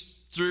 at least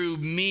through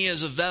me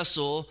as a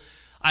vessel,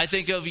 I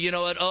think of, you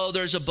know what, oh,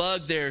 there's a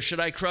bug there.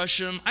 Should I crush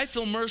him? I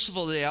feel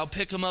merciful today. I'll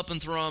pick him up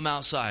and throw him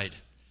outside.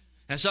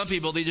 And some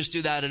people, they just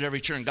do that at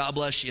every turn. God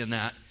bless you in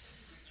that.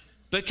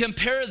 But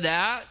compare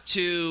that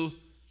to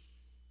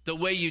the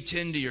way you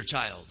tend to your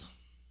child.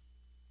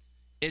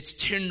 It's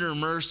tender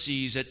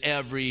mercies at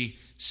every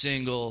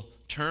single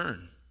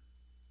turn.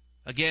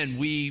 Again,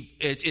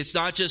 it's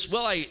not just,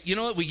 well, you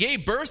know what, we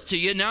gave birth to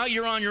you, now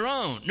you're on your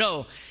own.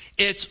 No,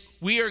 it's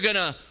we are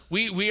gonna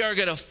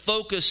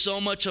focus so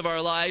much of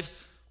our life,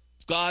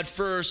 God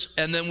first,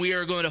 and then we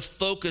are going to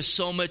focus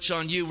so much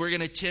on you. We're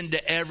going to tend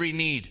to every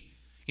need.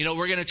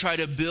 We're going to try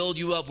to build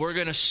you up. We're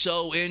going to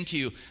sow into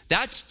you.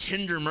 That's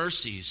tender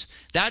mercies.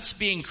 That's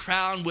being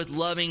crowned with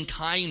loving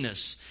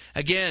kindness.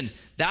 Again,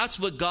 that's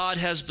what God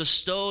has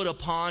bestowed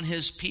upon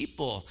his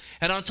people.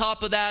 And on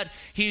top of that,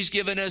 he's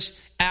given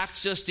us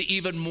access to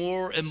even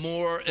more and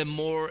more and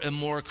more and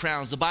more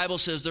crowns. The Bible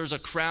says there's a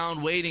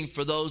crown waiting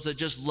for those that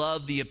just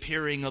love the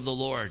appearing of the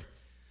Lord,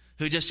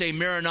 who just say,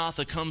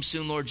 Maranatha, come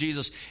soon, Lord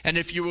Jesus. And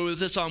if you were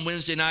with us on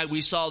Wednesday night,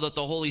 we saw that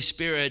the Holy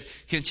Spirit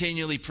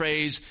continually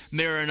prays,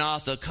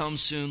 Maranatha, come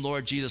soon,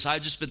 Lord Jesus.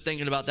 I've just been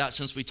thinking about that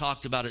since we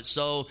talked about it.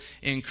 So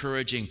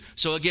encouraging.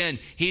 So again,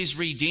 he's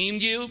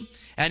redeemed you,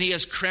 and he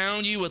has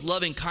crowned you with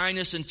loving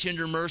kindness and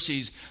tender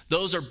mercies.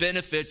 Those are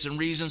benefits and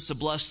reasons to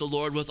bless the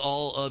Lord with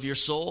all of your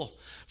soul.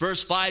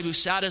 Verse 5, who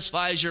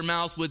satisfies your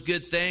mouth with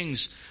good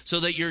things, so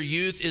that your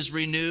youth is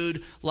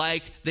renewed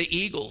like the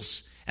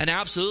eagles. And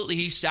absolutely,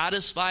 he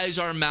satisfies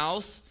our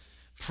mouth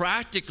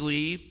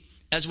practically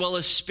as well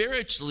as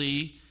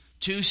spiritually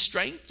to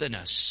strengthen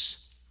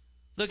us.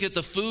 Look at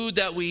the food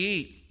that we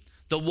eat,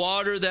 the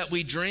water that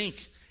we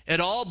drink.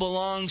 It all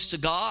belongs to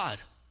God.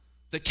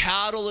 The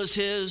cattle is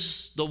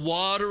his, the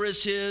water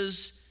is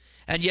his,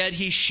 and yet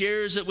he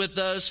shares it with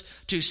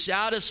us to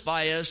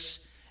satisfy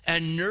us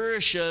and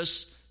nourish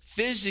us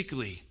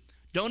physically.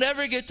 Don't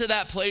ever get to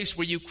that place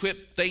where you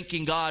quit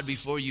thanking God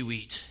before you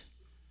eat.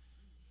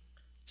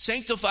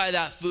 Sanctify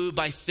that food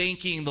by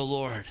thanking the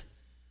Lord.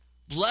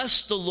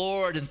 Bless the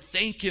Lord and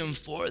thank him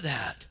for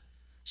that.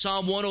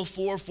 Psalm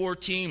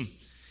 104:14.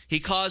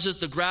 He causes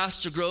the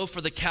grass to grow for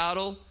the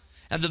cattle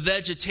and the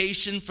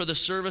vegetation for the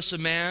service of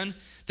man,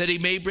 that he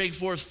may bring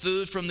forth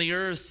food from the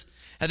earth.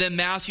 And then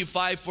Matthew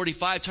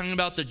 5:45, talking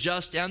about the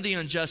just and the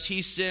unjust.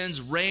 He sends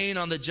rain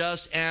on the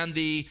just and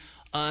the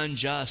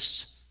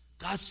unjust.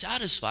 God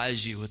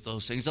satisfies you with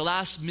those things. The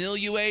last meal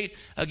you ate,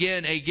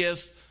 again, a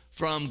gift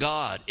from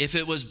God. If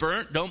it was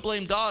burnt, don't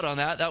blame God on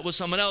that. That was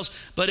someone else.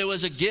 But it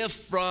was a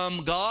gift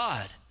from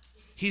God.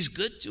 He's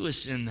good to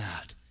us in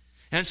that.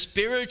 And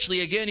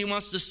spiritually, again, he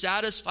wants to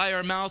satisfy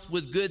our mouth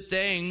with good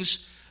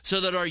things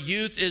so that our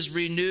youth is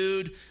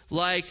renewed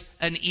like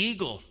an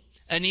eagle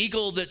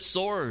that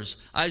soars.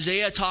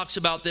 Isaiah talks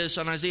about this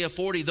on Isaiah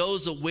 40.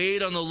 Those that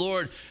wait on the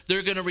Lord,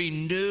 they're going to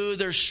renew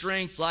their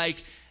strength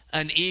like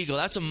an eagle.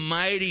 That's a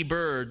mighty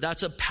bird.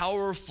 That's a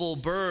powerful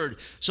bird.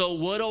 So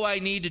what do I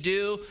need to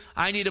do?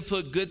 I need to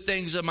put good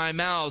things in my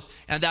mouth,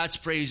 and that's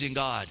praising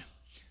God.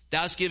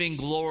 That's giving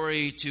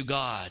glory to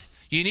God.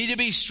 You need to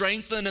be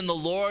strengthened in the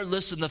Lord.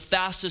 Listen, the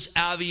fastest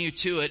avenue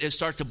to it is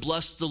start to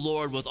bless the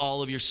Lord with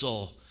all of your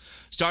soul.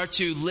 Start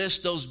to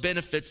list those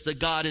benefits that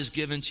God has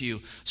given to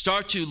you.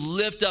 Start to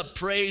lift up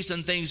praise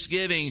and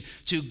thanksgiving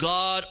to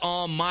God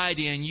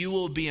Almighty, and you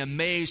will be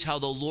amazed how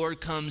the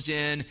Lord comes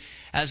in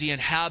as he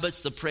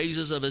inhabits the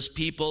praises of his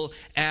people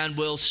and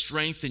will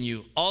strengthen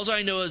you. All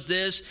I know is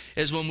this,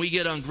 is when we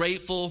get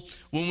ungrateful,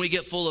 when we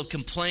get full of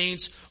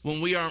complaints, when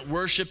we aren't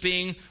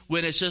worshiping,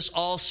 when it's just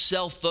all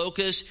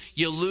self-focused,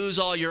 you lose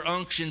all your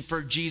unction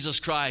for Jesus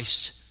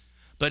Christ.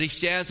 But he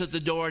stands at the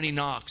door and he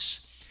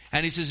knocks.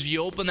 And he says, if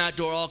you open that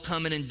door, I'll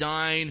come in and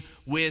dine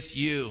with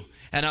you.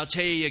 And I'll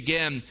tell you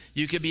again,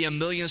 you could be a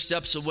million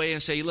steps away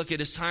and say, look,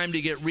 it is time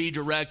to get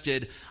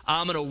redirected.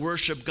 I'm going to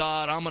worship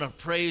God. I'm going to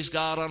praise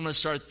God. I'm going to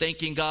start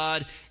thanking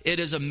God.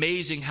 It is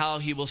amazing how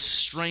he will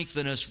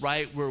strengthen us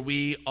right where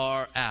we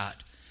are at.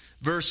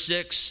 Verse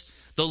 6,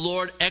 the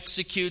Lord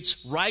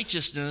executes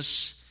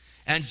righteousness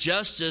and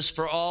justice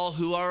for all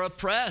who are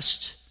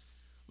oppressed.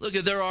 Look,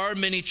 there are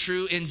many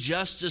true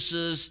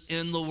injustices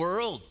in the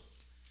world.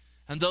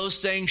 And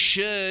those things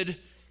should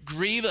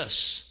grieve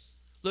us.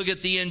 Look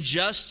at the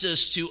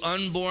injustice to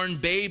unborn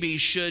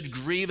babies should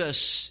grieve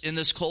us in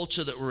this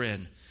culture that we're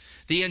in.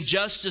 The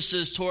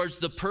injustices towards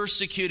the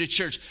persecuted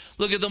church.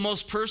 Look at the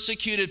most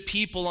persecuted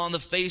people on the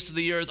face of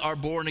the earth are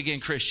born again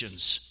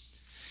Christians.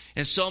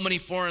 In so many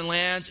foreign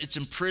lands, it's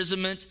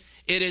imprisonment.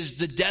 It is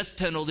the death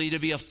penalty to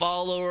be a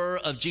follower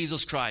of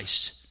Jesus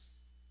Christ.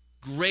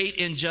 Great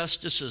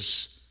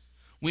injustices.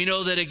 We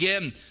know that,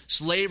 again,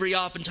 slavery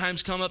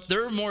oftentimes come up.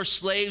 There are more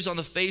slaves on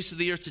the face of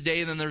the earth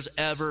today than there's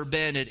ever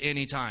been at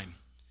any time.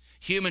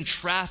 Human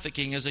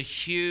trafficking is a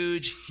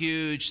huge,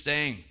 huge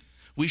thing.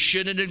 We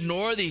shouldn't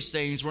ignore these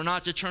things. We're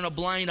not to turn a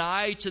blind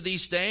eye to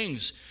these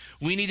things.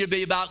 We need to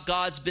be about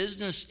God's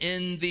business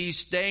in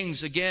these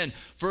things. Again,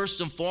 first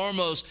and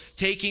foremost,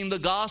 taking the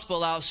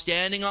gospel out,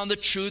 standing on the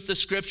truth of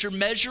Scripture,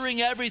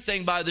 measuring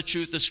everything by the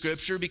truth of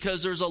Scripture,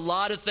 because there's a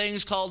lot of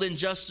things called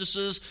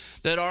injustices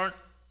that aren't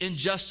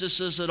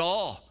injustices at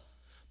all.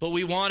 But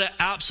we want to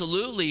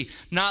absolutely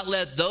not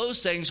let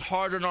those things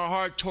harden our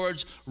heart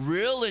towards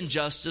real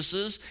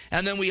injustices.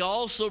 And then we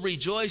also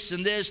rejoice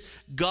in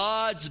this: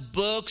 God's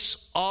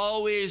books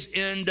always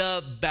end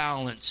up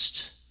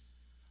balanced.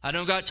 I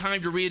don't got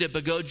time to read it,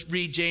 but go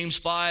read James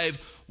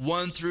 5,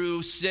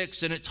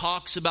 1-6, and it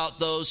talks about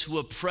those who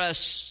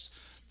oppress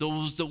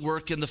those that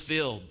work in the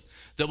field,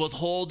 that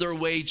withhold their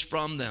wage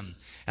from them.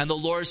 And the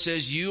Lord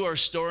says, you are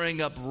storing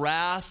up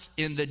wrath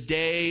in the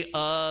day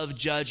of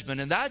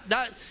judgment. And that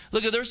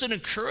look, there's an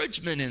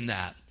encouragement in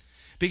that.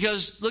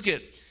 Because look,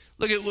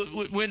 Look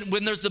at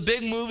when there's the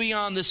big movie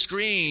on the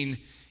screen,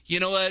 you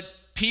know what?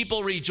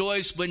 People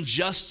rejoice when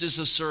justice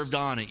is served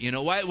on it. You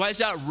know, why is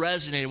that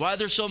resonating? Why are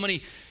there so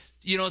many,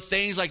 you know,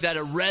 things like that?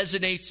 It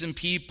resonates in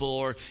people.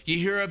 Or you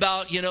hear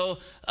about, you know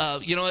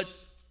what?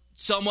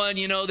 Someone,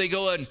 you know, they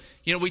go and,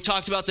 you know, we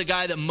talked about the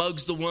guy that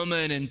mugs the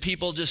woman and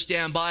people just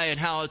stand by and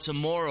how it's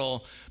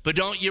immoral. But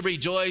don't you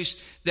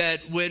rejoice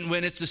that when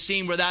it's the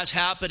scene where that's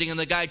happening and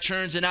the guy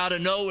turns and out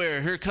of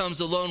nowhere, here comes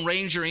the Lone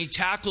Ranger and he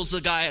tackles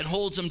the guy and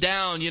holds him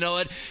down, you know,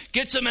 it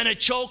gets him in a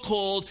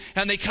chokehold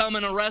and they come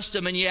and arrest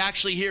him and you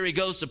actually hear he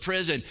goes to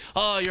prison.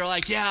 Oh, you're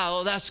like, yeah,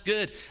 well, that's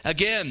good.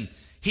 Again,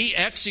 he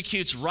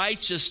executes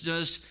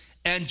righteousness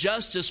and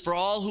justice for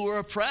all who are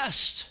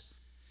oppressed.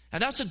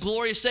 And that's a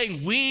glorious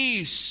thing.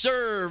 We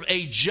serve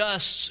a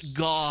just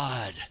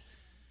God.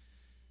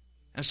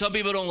 And some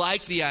people don't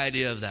like the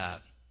idea of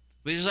that.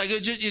 But it's like,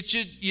 it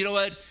should, you know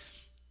what?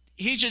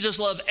 He should just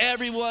love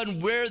everyone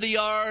where they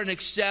are and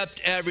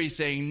accept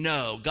everything.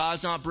 No,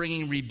 God's not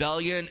bringing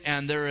rebellion,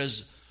 and there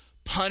is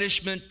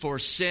punishment for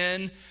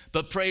sin.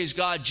 But praise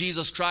God,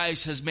 Jesus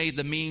Christ has made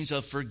the means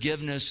of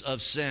forgiveness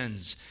of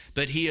sins.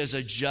 But he is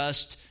a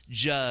just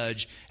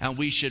judge, and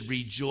we should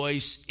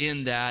rejoice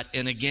in that.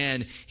 And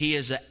again, he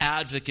is an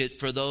advocate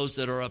for those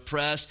that are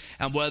oppressed,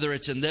 and whether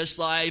it's in this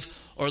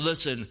life or,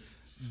 listen,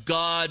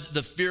 God,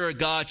 the fear of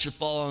God should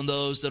fall on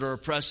those that are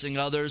oppressing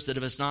others, that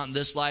if it's not in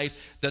this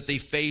life, that they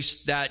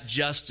face that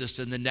justice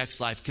in the next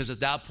life, because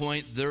at that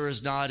point there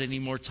is not any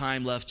more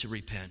time left to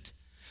repent.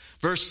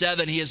 Verse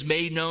 7, he has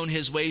made known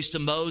his ways to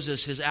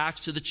Moses, his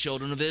acts to the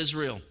children of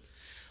Israel.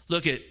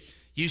 Look at,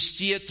 you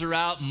see it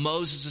throughout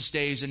Moses'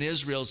 days in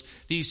Israel's,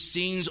 these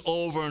scenes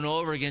over and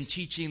over again,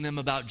 teaching them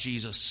about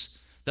Jesus.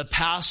 The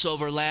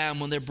Passover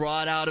lamb, when they're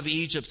brought out of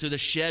Egypt through the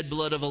shed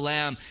blood of a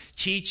lamb,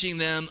 teaching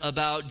them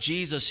about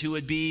Jesus, who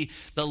would be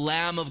the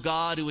Lamb of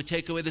God, who would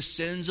take away the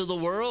sins of the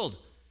world.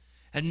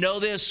 And know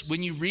this,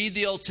 when you read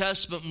the Old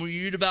Testament, when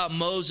you read about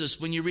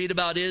Moses, when you read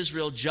about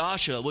Israel,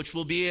 Joshua, which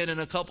we'll be in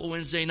a couple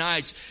Wednesday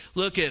nights,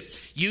 look at,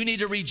 you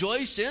need to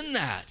rejoice in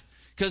that.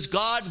 Because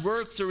God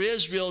worked through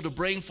Israel to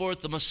bring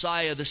forth the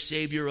Messiah, the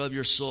Savior of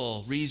your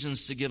soul.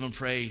 Reasons to give him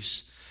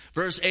praise.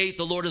 Verse 8,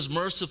 the Lord is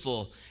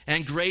merciful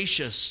and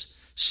gracious,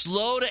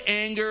 slow to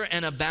anger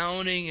and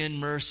abounding in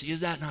mercy.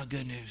 Is that not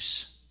good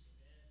news?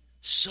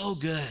 So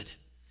good.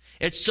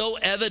 It's so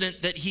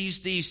evident that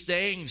he's these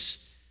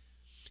things.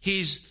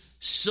 He's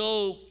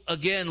so,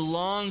 again,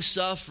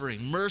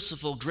 long-suffering,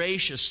 merciful,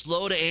 gracious,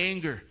 slow to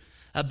anger,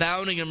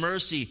 abounding in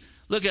mercy.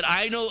 Look at,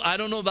 I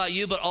don't know about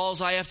you, but all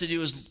I have to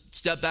do is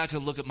step back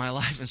and look at my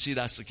life and see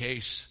that's the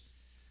case.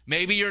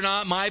 Maybe you're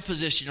not in my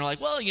position. You're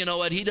like, well, you know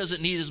what? He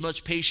doesn't need as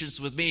much patience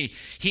with me.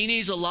 He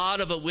needs a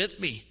lot of it with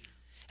me.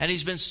 And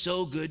he's been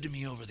so good to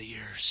me over the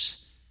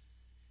years.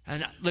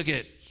 And look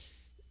at,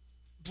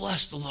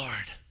 bless the Lord.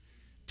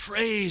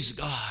 Praise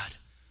God.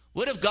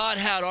 What if God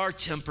had our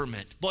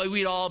temperament? Boy,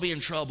 we'd all be in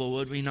trouble,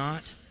 would we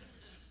not?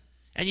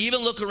 And you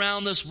even look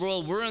around this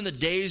world, we're in the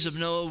days of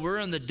Noah, we're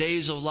in the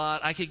days of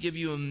Lot. I could give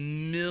you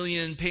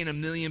paint a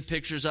million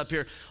pictures up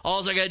here.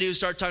 All I got to do is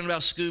start talking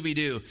about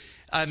Scooby-Doo.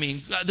 I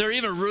mean, they're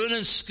even ruining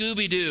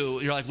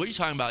Scooby-Doo. You're like, what are you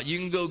talking about? You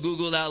can go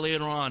Google that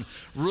later on.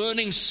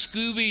 Ruining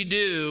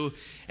Scooby-Doo,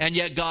 and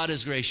yet God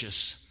is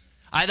gracious.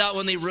 I thought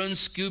when they ruined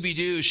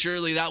Scooby-Doo,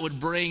 surely that would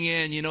bring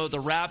in, you know, the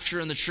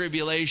rapture and the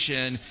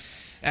tribulation.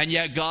 And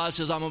yet God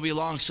says, I'm going to be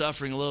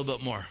long-suffering a little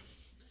bit more.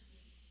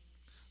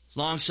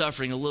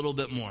 Long-suffering a little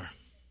bit more.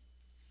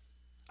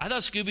 I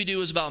thought Scooby-Doo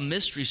was about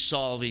mystery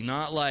solving,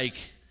 not like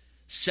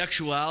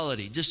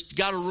sexuality. Just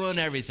got to ruin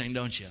everything,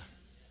 don't you?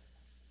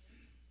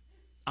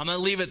 I'm going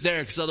to leave it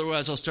there because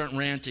otherwise I'll start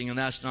ranting and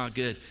that's not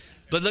good.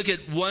 But look at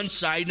one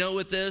side note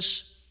with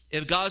this.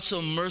 If God's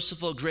so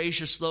merciful,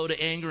 gracious, slow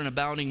to anger, and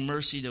abounding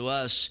mercy to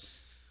us,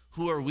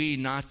 who are we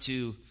not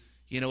to,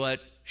 you know what,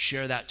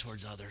 share that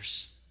towards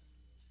others?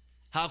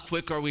 How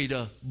quick are we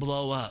to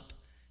blow up?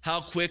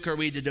 How quick are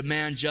we to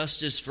demand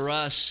justice for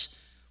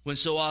us when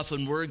so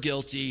often we're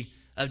guilty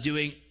of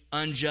doing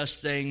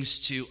unjust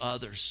things to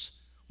others?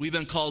 We've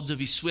been called to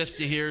be swift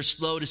to hear,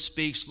 slow to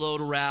speak, slow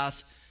to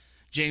wrath.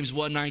 James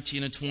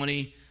 1:19 and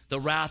 20, the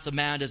wrath of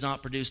man does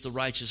not produce the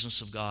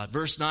righteousness of God.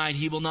 Verse 9,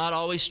 he will not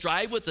always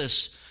strive with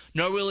us,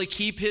 nor will he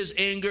keep his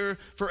anger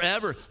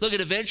forever. Look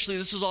at, eventually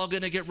this is all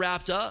going to get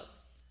wrapped up.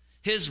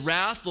 His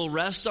wrath will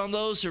rest on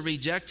those who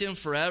reject him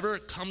forever,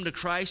 come to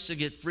Christ to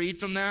get freed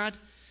from that.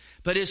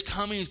 But his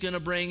coming is going to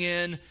bring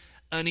in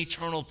an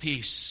eternal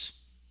peace.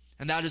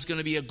 And that is going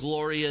to be a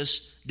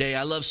glorious day.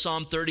 I love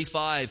Psalm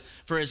 35.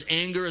 For his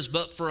anger is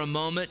but for a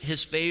moment.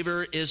 His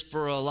favor is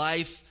for a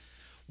life.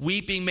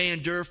 Weeping may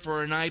endure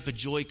for a night, but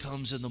joy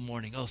comes in the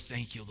morning. Oh,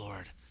 thank you,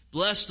 Lord.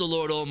 Bless the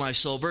Lord, O my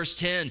soul. Verse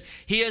 10.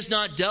 He has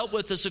not dealt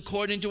with us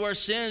according to our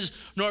sins,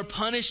 nor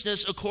punished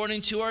us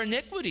according to our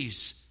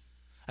iniquities.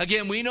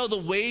 Again, we know the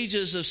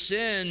wages of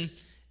sin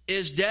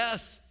is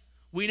death.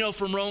 We know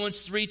from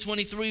Romans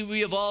 3:23,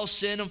 we have all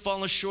sinned and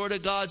fallen short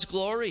of God's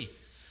glory.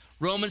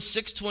 Romans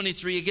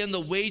 6:23, again,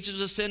 the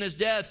wages of sin is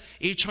death,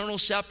 eternal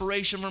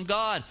separation from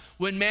God.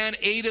 When man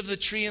ate of the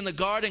tree in the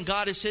garden,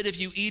 God has said, if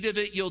you eat of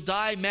it, you'll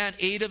die. Man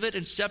ate of it,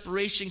 and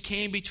separation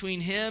came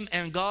between him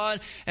and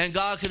God. And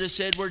God could have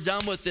said, we're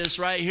done with this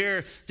right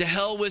here. To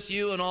hell with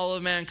you and all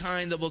of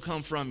mankind that will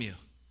come from you.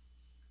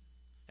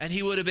 And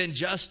he would have been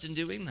just in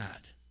doing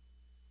that.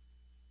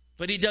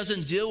 But he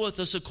doesn't deal with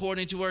us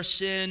according to our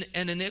sin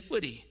and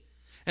iniquity.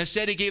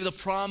 Instead, he gave the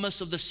promise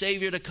of the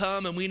Savior to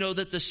come, and we know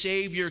that the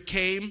Savior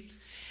came.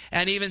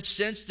 And even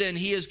since then,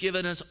 he has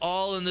given us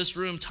all in this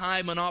room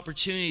time and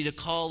opportunity to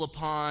call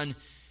upon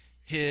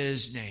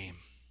his name.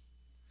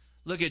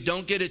 Look,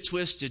 don't get it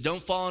twisted.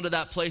 Don't fall into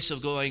that place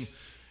of going,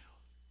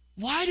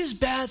 why does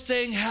bad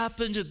thing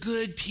happen to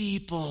good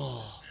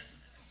people?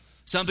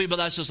 Some people,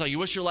 that's just like,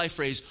 what's your life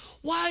phrase?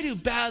 Why do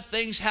bad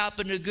things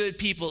happen to good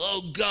people?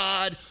 Oh,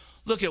 God.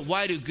 Look at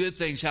why do good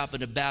things happen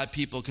to bad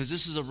people? Because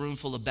this is a room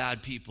full of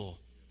bad people.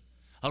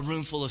 A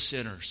room full of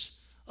sinners.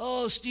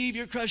 Oh, Steve,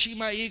 you're crushing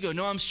my ego.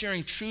 No, I'm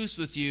sharing truth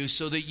with you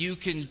so that you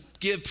can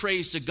give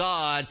praise to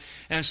God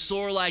and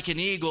soar like an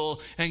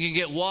eagle and can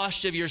get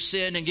washed of your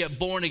sin and get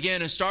born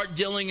again and start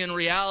dealing in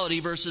reality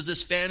versus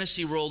this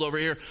fantasy world over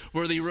here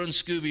where they run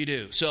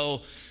Scooby-Doo.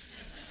 So,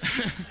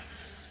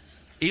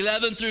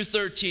 11 through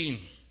 13.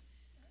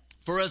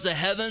 For as the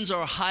heavens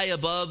are high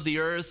above the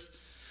earth,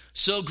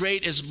 so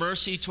great is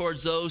mercy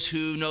towards those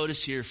who,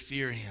 notice here,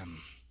 fear him.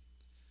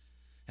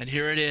 And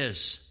here it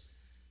is.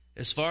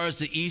 As far as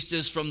the east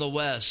is from the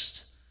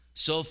west,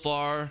 so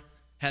far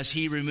has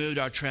he removed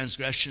our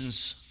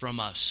transgressions from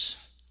us.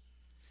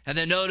 And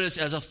then notice,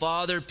 as a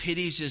father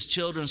pities his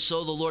children,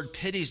 so the Lord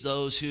pities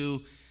those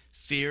who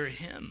fear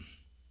him.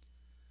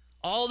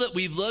 All that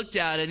we've looked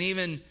at, and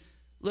even,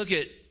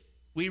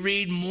 we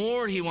read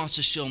more he wants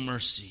to show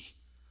mercy.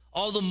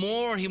 All the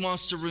more he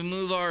wants to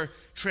remove our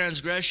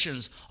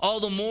transgressions. All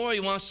the more he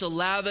wants to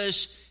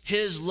lavish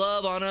his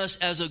love on us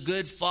as a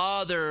good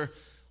father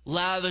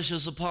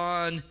lavishes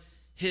upon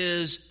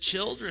his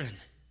children.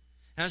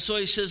 And so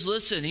he says,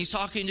 listen, he's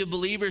talking to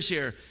believers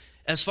here.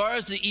 As far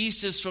as the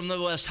east is from the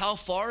west, how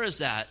far is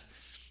that?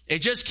 It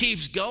just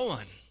keeps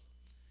going.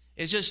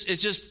 It's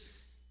just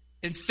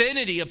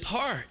infinity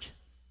apart.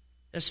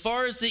 As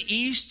far as the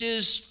east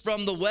is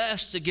from the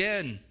west,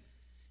 again,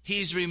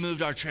 he's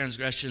removed our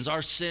transgressions,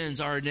 our sins,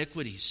 our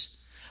iniquities.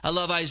 I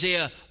love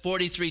Isaiah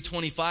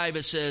 43:25.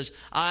 It says,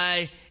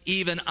 I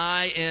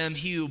am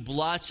he who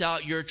blots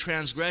out your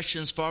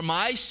transgressions for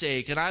my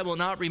sake, and I will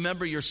not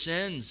remember your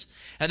sins.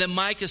 And then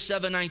Micah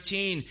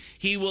 7:19,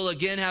 he will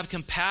again have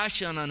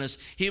compassion on us.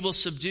 He will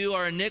subdue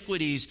our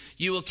iniquities.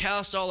 You will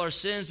cast all our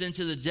sins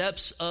into the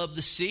depths of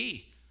the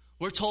sea.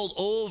 We're told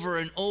over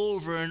and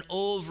over and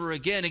over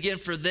again. Again,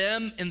 for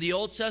them in the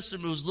Old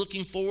Testament, it was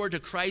looking forward to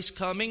Christ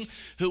coming,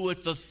 who would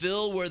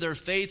fulfill where their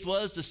faith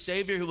was, the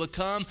Savior who would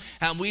come.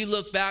 And we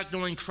look back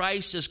knowing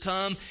Christ has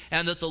come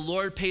and that the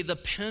Lord paid the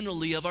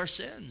penalty of our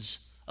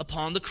sins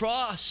upon the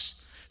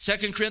cross.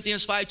 2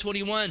 Corinthians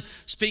 5:21,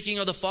 speaking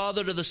of the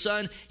Father to the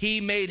Son, he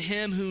made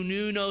him who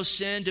knew no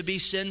sin to be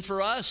sin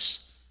for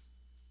us.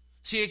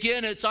 See,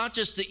 again, it's not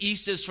just the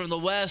east is from the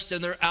west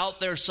and they're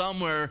out there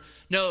somewhere.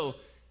 No,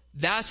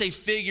 that's a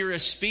figure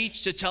of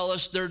speech to tell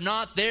us they're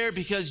not there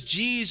because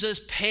Jesus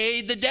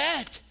paid the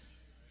debt.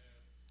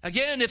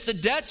 Again, if the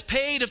debt's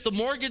paid, if the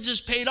mortgage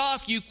is paid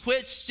off, you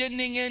quit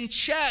sending in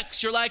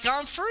checks. You're like,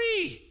 I'm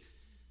free.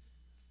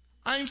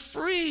 I'm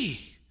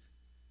free.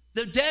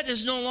 The debt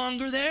is no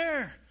longer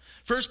there.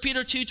 1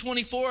 Peter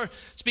 2:24,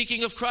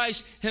 speaking of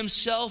Christ,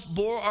 himself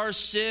bore our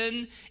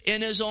sin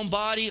in his own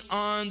body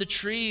on the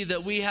tree,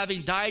 that we,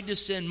 having died to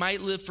sin, might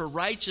live for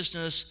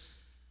righteousness,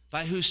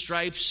 by whose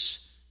stripes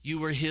you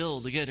were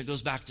healed. Again, it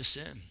goes back to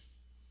sin.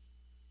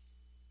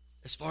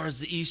 As far as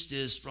the east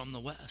is from the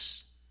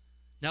west.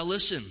 Now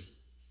listen.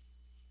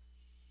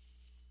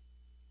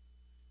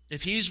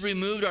 If he's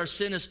removed our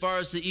sin as far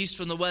as the east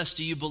from the west,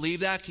 do you believe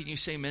that? Can you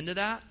say amen to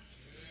that?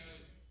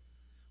 Amen.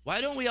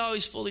 Why don't we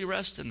always fully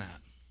rest in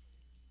that?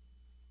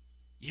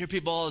 You hear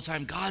people all the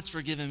time, God's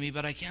forgiven me,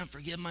 but I can't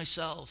forgive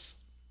myself.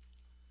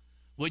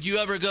 Would you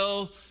ever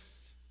go,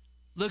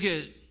 look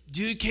at,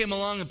 dude came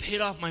along and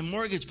paid off my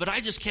mortgage, but I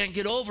just can't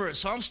get over it,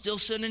 so I'm still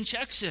sending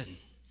checks in.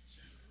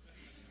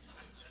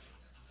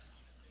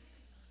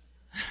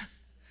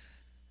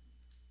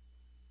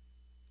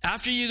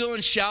 After you go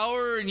and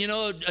shower and,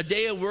 a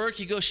day of work,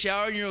 you go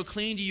shower and you're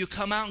clean, do you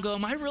come out and go,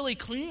 am I really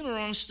clean or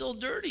am I still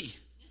dirty?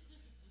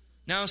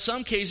 Now, in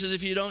some cases,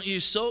 if you don't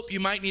use soap, you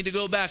might need to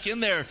go back in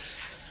there.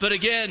 But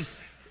again,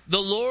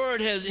 the Lord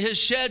his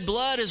shed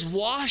blood has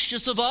washed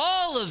us of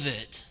all of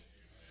it.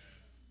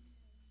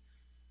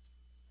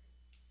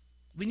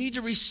 We need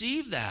to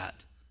receive that.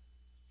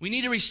 We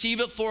need to receive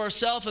it for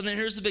ourselves. And then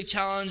here's the big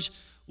challenge.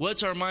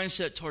 What's our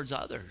mindset towards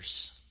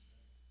others?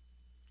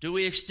 Do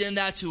we extend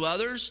that to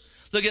others?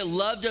 Look,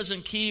 love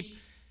doesn't keep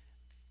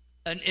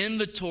an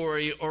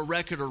inventory or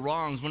record of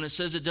wrongs. When it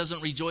says it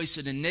doesn't rejoice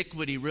in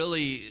iniquity,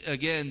 really,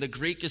 again, the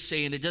Greek is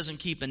saying it doesn't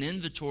keep an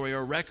inventory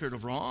or record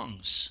of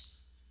wrongs.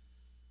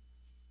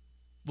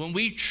 When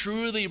we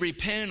truly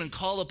repent and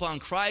call upon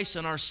Christ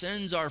and our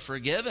sins are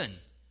forgiven,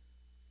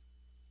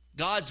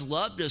 God's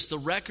loved us. The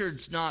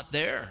record's not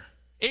there.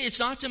 It's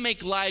not to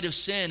make light of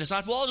sin. It's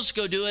not, well, I'll just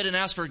go do it and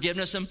ask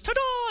forgiveness and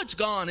ta-da, it's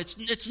gone.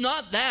 It's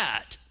not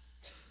that.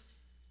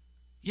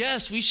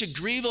 Yes, we should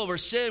grieve over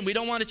sin. We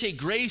don't want to take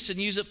grace and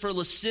use it for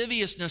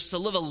lasciviousness, to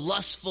live a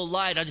lustful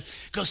life. I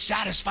just go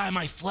satisfy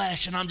my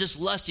flesh and I'm just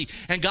lusty.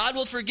 And God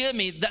will forgive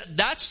me.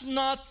 That's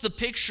not the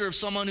picture of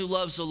someone who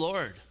loves the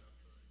Lord.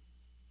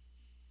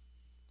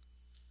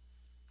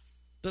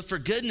 But for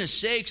goodness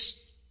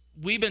sakes,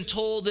 we've been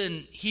told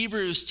in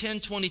Hebrews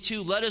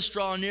 10:22, let us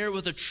draw near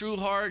with a true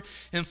heart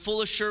and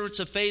full assurance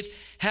of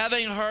faith,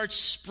 having our hearts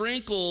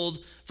sprinkled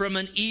from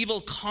an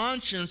evil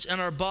conscience and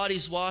our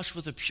bodies washed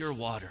with a pure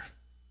water.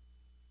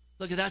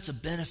 Look, that's a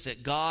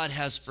benefit. God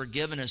has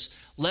forgiven us.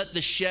 Let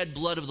the shed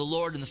blood of the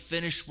Lord and the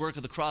finished work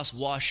of the cross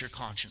wash your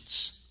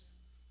conscience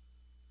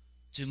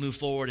to move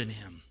forward in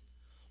Him.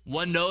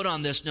 One note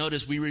on this note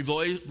is we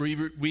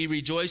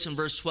rejoice in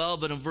verse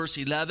 12, but in verse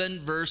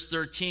 11, verse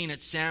 13,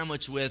 it's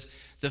sandwiched with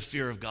the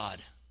fear of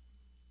God.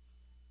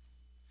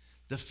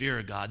 The fear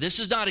of God. This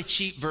is not a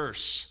cheap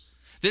verse.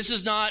 This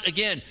is not,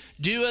 again,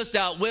 do as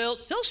thou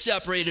wilt. He'll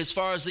separate as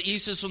far as the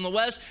east is from the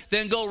west,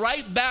 then go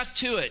right back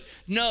to it.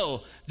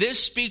 No,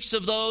 this speaks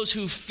of those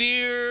who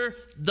fear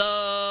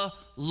the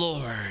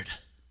Lord.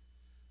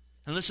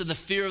 And listen, the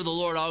fear of the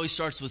Lord always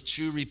starts with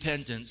true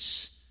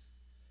repentance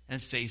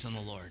and faith in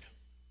the Lord.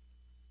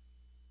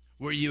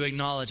 Where you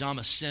acknowledge, I'm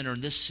a sinner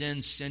and this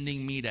sin's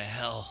sending me to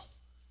hell.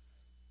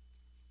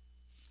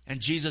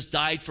 And Jesus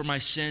died for my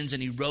sins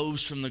and He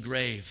rose from the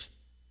grave.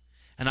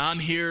 And I'm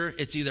here,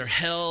 it's either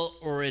hell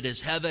or it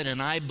is heaven.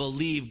 And I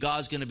believe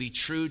God's going to be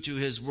true to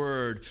His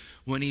word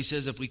when He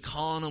says if we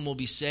call on Him, we'll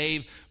be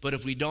saved. But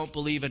if we don't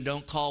believe and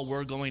don't call,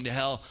 we're going to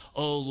hell.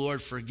 Oh,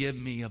 Lord, forgive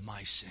me of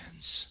my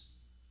sins.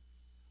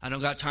 I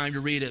don't got time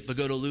to read it, but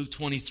go to Luke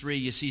 23.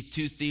 You see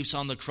two thieves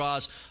on the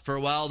cross. For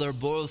a while, they're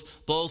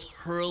both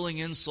hurling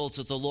insults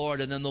at the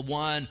Lord. And then the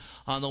one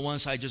on the one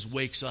side just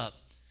wakes up.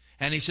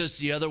 And he says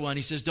to the other one,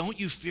 he says, don't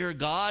you fear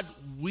God?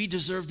 We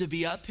deserve to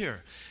be up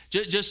here.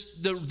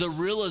 Just the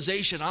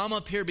realization, I'm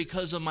up here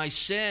because of my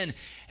sin,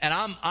 and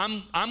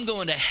I'm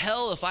going to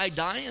hell if I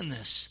die in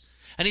this.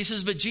 And he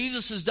says, but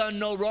Jesus has done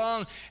no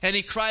wrong. And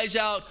he cries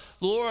out,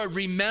 Lord,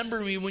 remember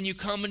me when you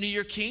come into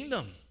your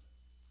kingdom.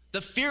 The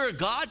fear of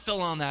God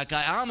fell on that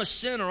guy. I'm a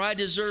sinner. I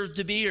deserve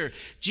to be here.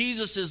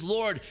 Jesus is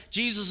Lord.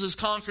 Jesus is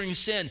conquering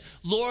sin.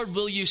 Lord,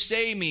 will you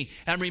save me?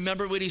 And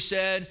remember what he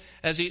said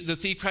as the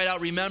thief cried out,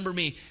 remember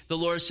me. The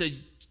Lord said,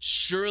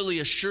 surely,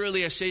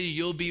 assuredly, I say to you,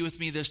 you'll be with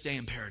me this day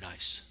in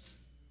paradise.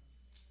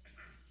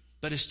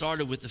 But it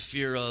started with the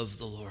fear of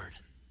the Lord.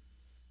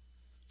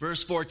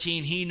 Verse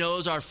 14, He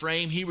knows our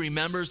frame. He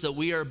remembers that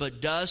we are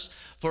but dust.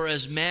 For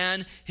as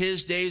man,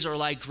 his days are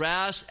like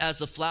grass, as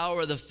the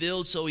flower of the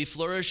field, so he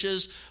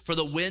flourishes. For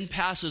the wind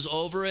passes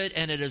over it,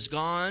 and it is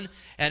gone,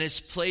 and its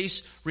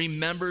place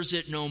remembers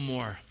it no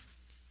more.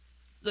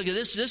 Look at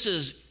this. This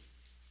is,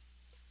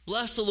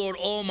 bless the Lord,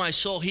 oh my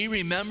soul. He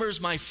remembers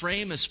my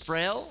frame is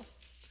frail,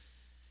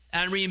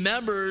 and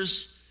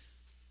remembers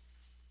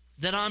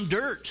that I'm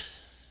dirt.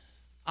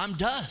 I'm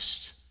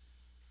dust.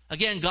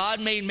 Again, God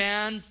made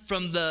man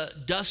from the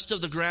dust of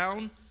the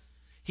ground.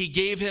 He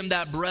gave him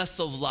that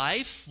breath of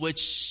life,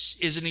 which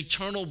is an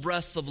eternal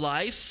breath of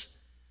life.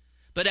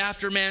 But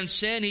after man's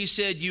sin, He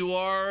said, you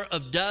are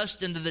of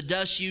dust, and to the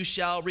dust you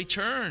shall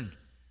return.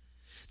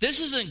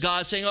 This isn't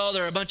God saying, oh,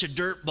 they're a bunch of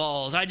dirt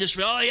balls. I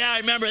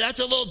remember, that's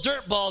a little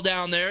dirt ball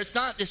down there. It's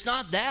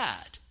not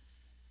that.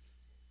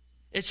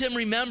 It's Him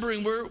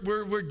remembering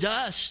we're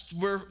dust,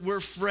 we're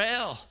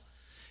frail.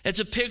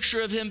 It's a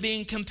picture of Him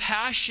being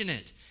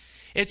compassionate.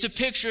 It's a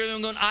picture of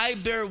Him going, I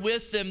bear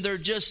with them. They're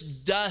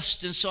just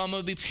dust, and so I'm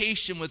going to be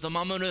patient with them.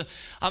 I'm going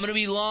to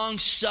be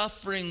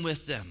long-suffering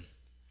with them.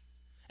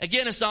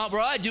 Again, it's not,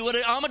 bro,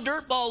 I'm a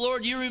dirt ball,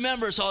 Lord, you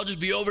remember, so I'll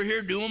just be over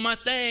here doing my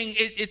thing.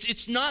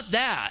 It's not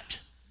that.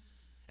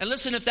 And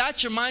listen, if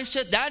that's your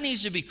mindset, that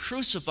needs to be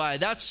crucified.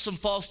 That's some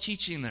false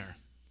teaching there.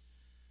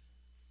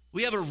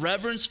 We have a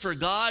reverence for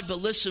God, but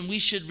listen, we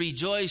should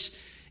rejoice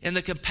in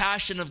the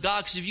compassion of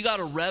God, because if you got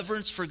a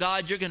reverence for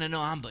God, you're going to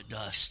know I'm but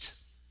dust.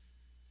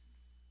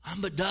 I'm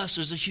but dust.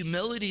 There's a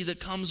humility that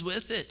comes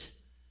with it.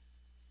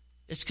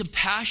 It's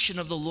compassion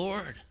of the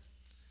Lord.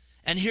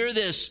 And hear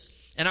this,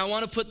 and I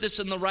want to put this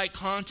in the right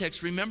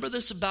context. Remember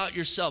this about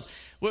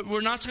yourself.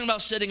 We're not talking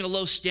about setting a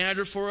low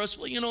standard for us.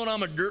 Well, you know what,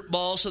 I'm a dirt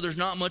ball, so there's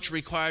not much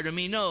required of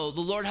me. No,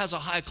 the Lord has a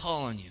high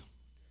call on you.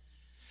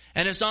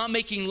 And it's not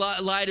making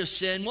light of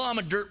sin. Well, I'm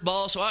a dirt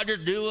ball, so I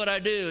just do what I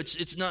do.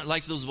 It's not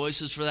like those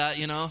voices for that,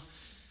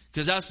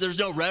 because there's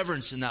no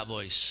reverence in that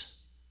voice.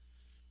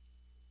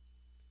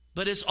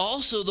 But it's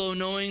also, though,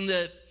 knowing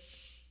that,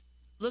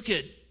 look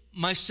at,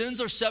 my sins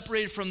are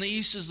separated from the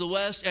east as the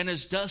west, and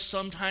as dust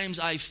sometimes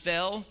I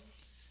fell.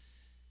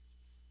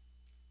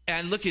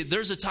 And look at,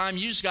 there's a time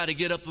you just got to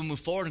get up and move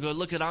forward and go,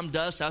 look at, I'm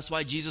dust. That's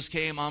why Jesus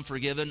came. I'm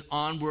forgiven.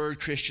 Onward,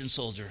 Christian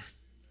soldier.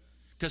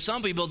 Because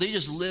some people, they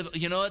just live,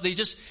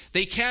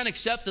 they can't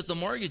accept that the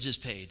mortgage is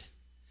paid.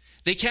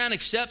 They can't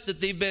accept that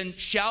they've been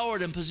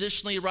showered and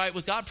positionally right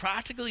with God.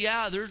 Practically,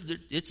 yeah,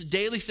 it's a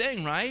daily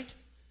thing, right?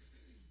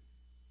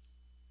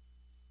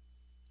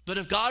 But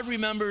if God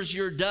remembers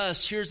your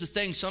dust, here's the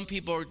thing. Some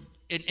people are,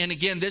 and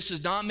again, this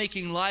is not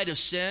making light of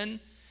sin,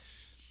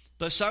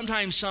 but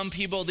sometimes some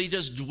people, they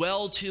just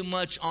dwell too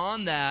much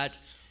on that,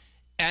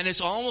 and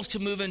it's almost to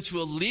move into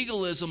a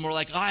legalism where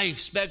like, I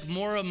expect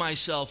more of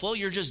myself. Well,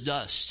 you're just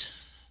dust.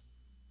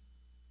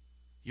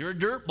 You're a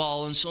dirt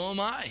ball, and so am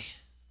I.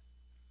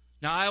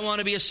 Now, I want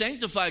to be a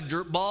sanctified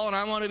dirt ball, and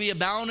I want to be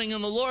abounding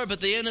in the Lord, but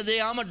at the end of the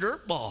day, I'm a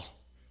dirt ball.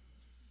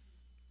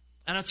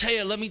 And I'll tell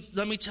you, let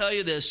me tell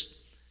you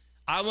this.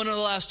 I went in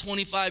the last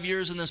 25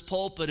 years in this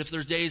pulpit. If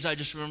there's days I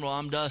just remember, well,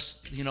 I'm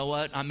dust. You know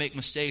what? I make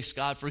mistakes.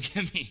 God,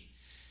 forgive me.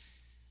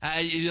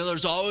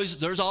 There's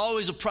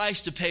always a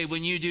price to pay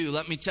when you do.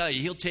 Let me tell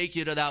you, he'll take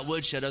you to that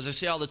woodshed. As I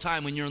say all the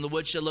time, when you're in the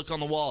woodshed, look on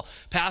the wall.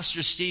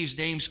 Pastor Steve's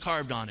name's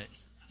carved on it.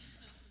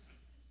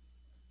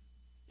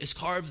 It's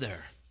carved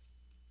there.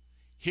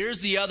 Here's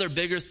the other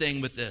bigger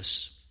thing with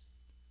this.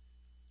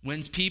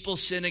 When people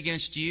sin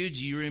against you,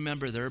 do you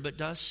remember they're but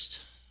dust?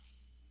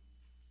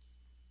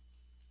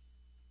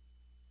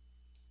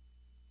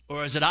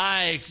 Or is it,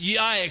 I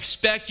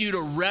expect you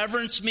to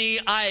reverence me.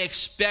 I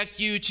expect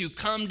you to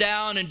come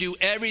down and do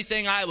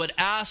everything I would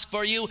ask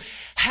for you.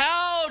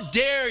 How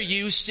dare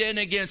you sin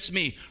against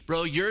me?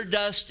 Bro, you're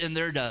dust and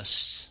they're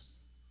dust.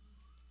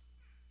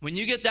 When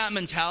you get that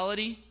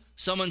mentality,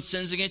 someone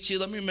sins against you,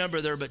 let me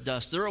remember they're but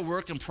dust. They're a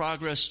work in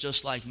progress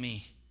just like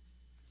me.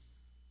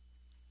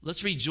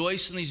 Let's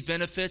rejoice in these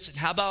benefits. And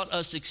how about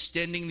us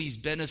extending these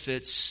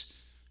benefits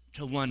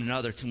to one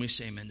another? Can we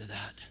say amen to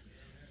that?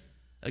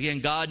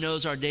 Again, God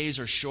knows our days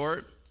are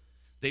short.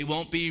 They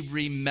won't be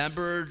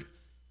remembered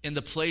in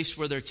the place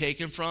where they're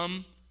taken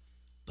from.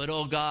 But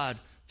oh God,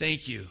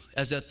 thank you.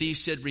 As that thief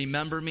said,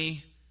 remember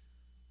me.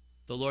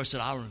 The Lord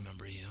said, I'll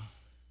remember you.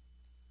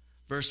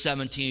 Verse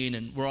 17,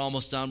 and we're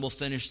almost done. We'll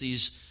finish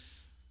these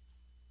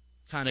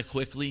kind of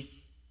quickly.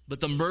 But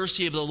the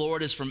mercy of the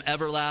Lord is from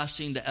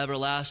everlasting to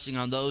everlasting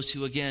on those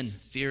who, again,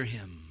 fear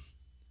him.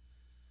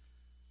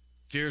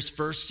 Fear is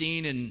first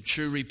seen in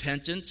true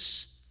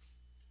repentance.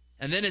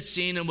 And then it's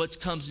seen in what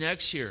comes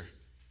next here.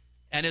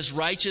 And his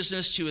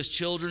righteousness to his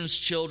children's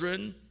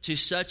children, to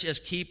such as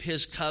keep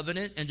his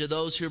covenant, and to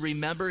those who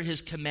remember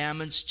his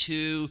commandments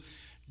to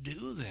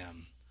do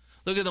them.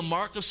 Look at the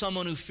mark of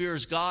someone who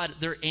fears God.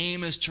 Their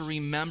aim is to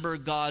remember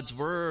God's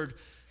word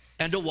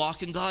and to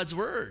walk in God's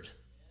word.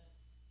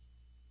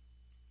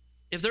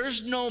 If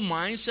there's no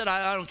mindset,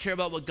 I don't care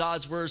about what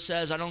God's word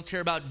says. I don't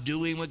care about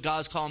doing what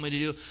God's calling me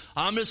to do.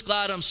 I'm just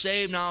glad I'm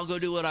saved. Now I'll go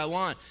do what I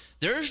want.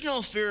 There's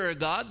no fear of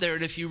God there.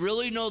 And if you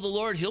really know the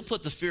Lord, he'll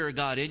put the fear of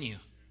God in you.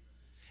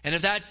 And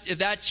if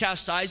that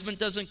chastisement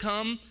doesn't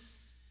come,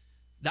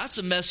 that's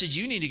a message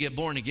you need to get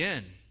born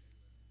again.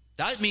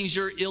 That means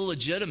you're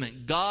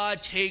illegitimate.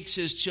 God takes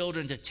his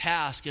children to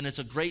task, and it's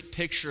a great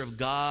picture of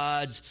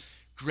God's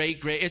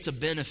great, it's a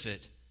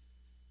benefit.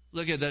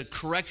 Look at the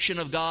correction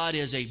of God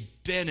is a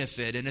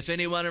benefit. And if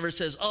anyone ever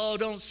says, oh,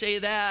 don't say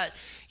that,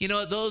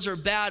 those are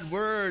bad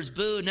words,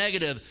 boo,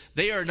 negative.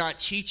 They are not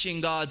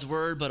teaching God's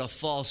word, but a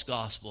false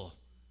gospel.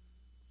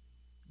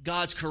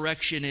 God's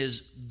correction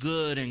is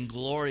good and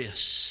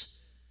glorious.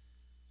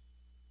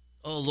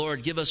 Oh,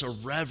 Lord, give us a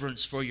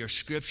reverence for your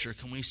scripture.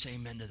 Can we say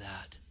amen to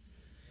that?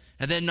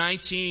 And then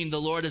 19, the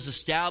Lord has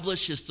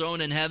established his throne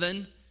in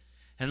heaven.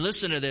 And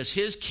listen to this.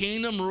 His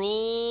kingdom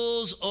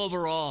rules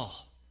over all.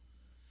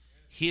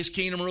 His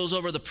kingdom rules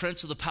over the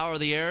prince of the power of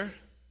the air.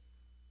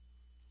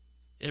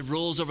 It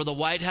rules over the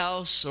White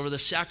House, over the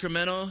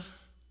Sacramento,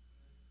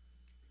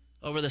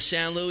 over the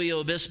San Luis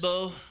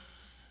Obispo.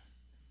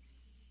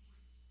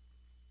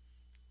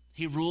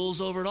 He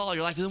rules over it all.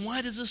 You're like, then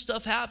why does this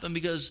stuff happen?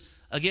 Because,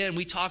 again,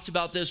 we talked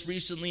about this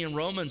recently in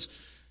Romans.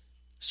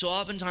 So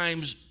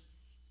oftentimes,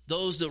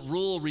 those that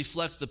rule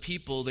reflect the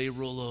people they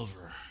rule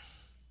over.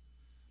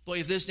 Boy,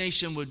 if this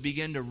nation would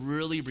begin to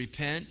really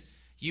repent,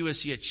 you would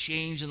see a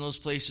change in those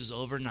places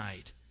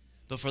overnight.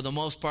 But for the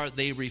most part,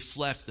 they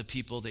reflect the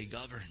people they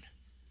govern.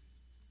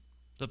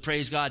 But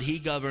praise God, he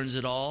governs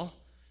it all.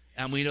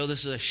 And we know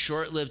this is a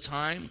short-lived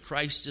time.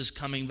 Christ is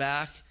coming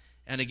back.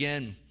 And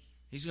again,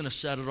 he's going to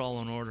set it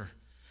all in order.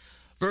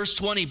 Verse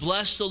 20,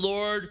 bless the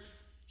Lord,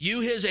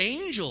 you his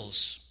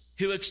angels,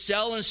 who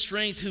excel in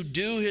strength, who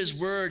do his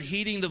word,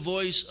 heeding the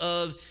voice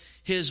of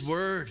his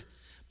word.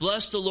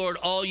 Bless the Lord,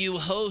 all you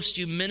hosts,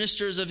 you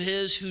ministers of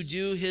his who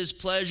do his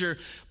pleasure.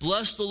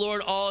 Bless the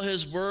Lord, all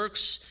his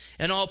works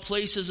and all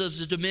places of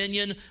the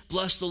dominion.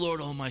 Bless the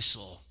Lord, O my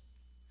soul.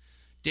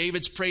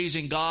 David's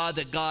praising God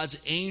that God's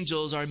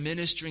angels are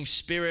ministering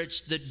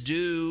spirits that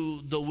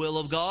do the will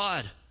of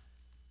God.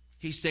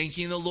 He's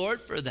thanking the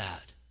Lord for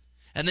that.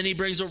 And then he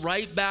brings it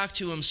right back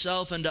to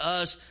himself and to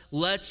us.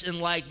 Let's in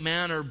like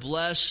manner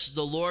bless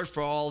the Lord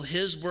for all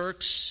his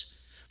works,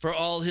 for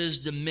all his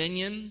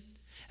dominion.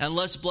 And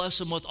let's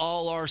bless him with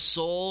all our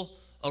soul.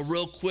 A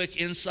real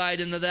quick insight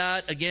into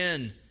that.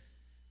 Again,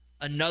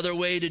 another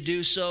way to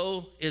do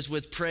so is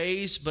with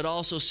praise, but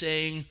also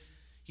saying,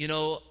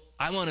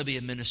 I want to be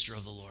a minister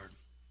of the Lord.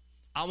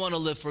 I want to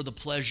live for the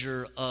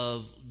pleasure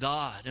of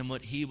God and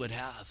what he would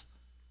have.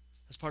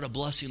 That's part of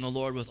blessing the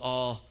Lord with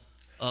all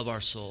of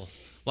our soul.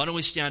 Why don't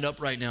we stand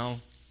up right now?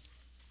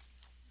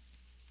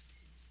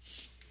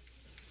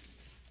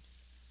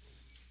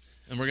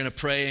 And we're going to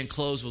pray and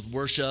close with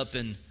worship.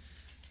 And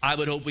I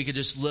would hope we could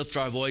just lift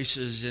our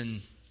voices and,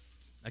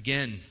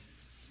 again,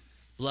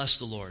 bless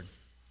the Lord.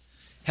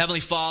 Heavenly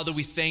Father,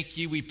 we thank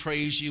you, we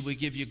praise you, we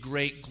give you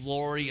great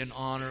glory and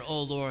honor.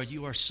 Oh, Lord,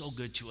 you are so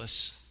good to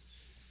us.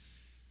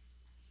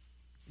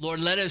 Lord,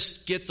 let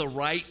us get the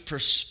right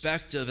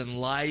perspective in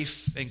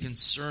life and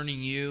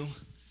concerning you.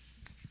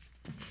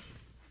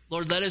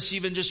 Lord, let us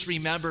even just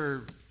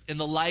remember in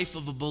the life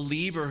of a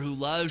believer who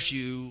loves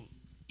you,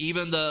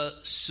 even the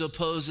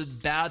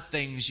supposed bad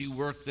things, you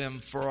work them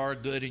for our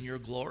good and your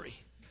glory.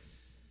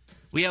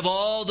 We have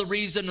all the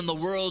reason in the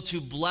world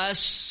to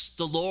bless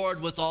the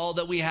Lord with all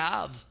that we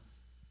have.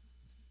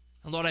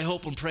 And Lord, I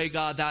hope and pray,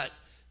 God,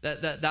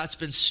 that's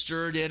been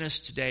stirred in us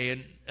today.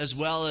 And as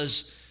well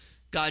as,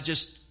 God,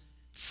 just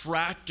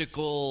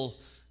practical,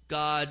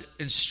 God,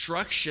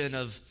 instruction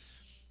of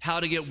how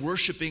to get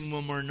worshiping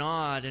when we're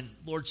not. And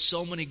Lord,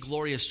 so many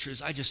glorious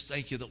truths. I just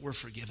thank you that we're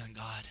forgiven,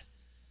 God.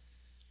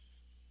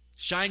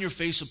 Shine your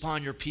face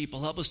upon your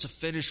people. Help us to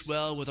finish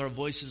well with our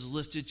voices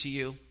lifted to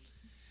you.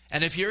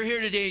 And if you're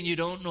here today and you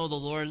don't know the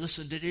Lord,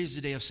 listen, today's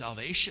the day of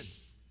salvation.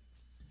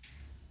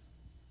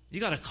 You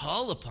got to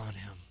call upon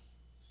him.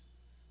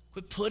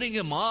 Quit putting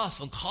him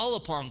off and call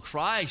upon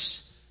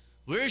Christ.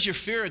 Where's your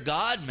fear of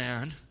God,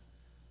 man?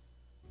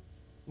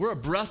 We're a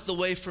breath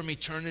away from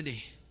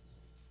eternity.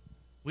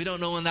 We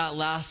don't know when that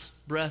last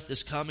breath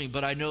is coming,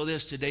 but I know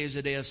this, today is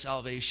the day of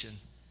salvation.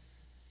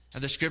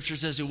 And the scripture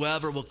says,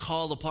 whoever will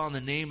call upon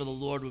the name of the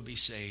Lord will be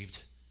saved.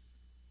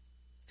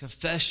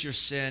 Confess your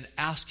sin,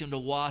 ask him to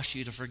wash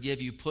you, to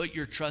forgive you, put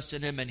your trust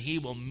in him, and he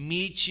will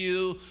meet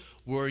you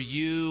where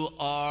you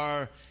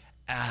are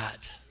at. Amen.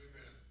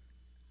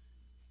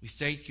 We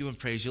thank you and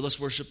praise you. Let's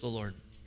worship the Lord.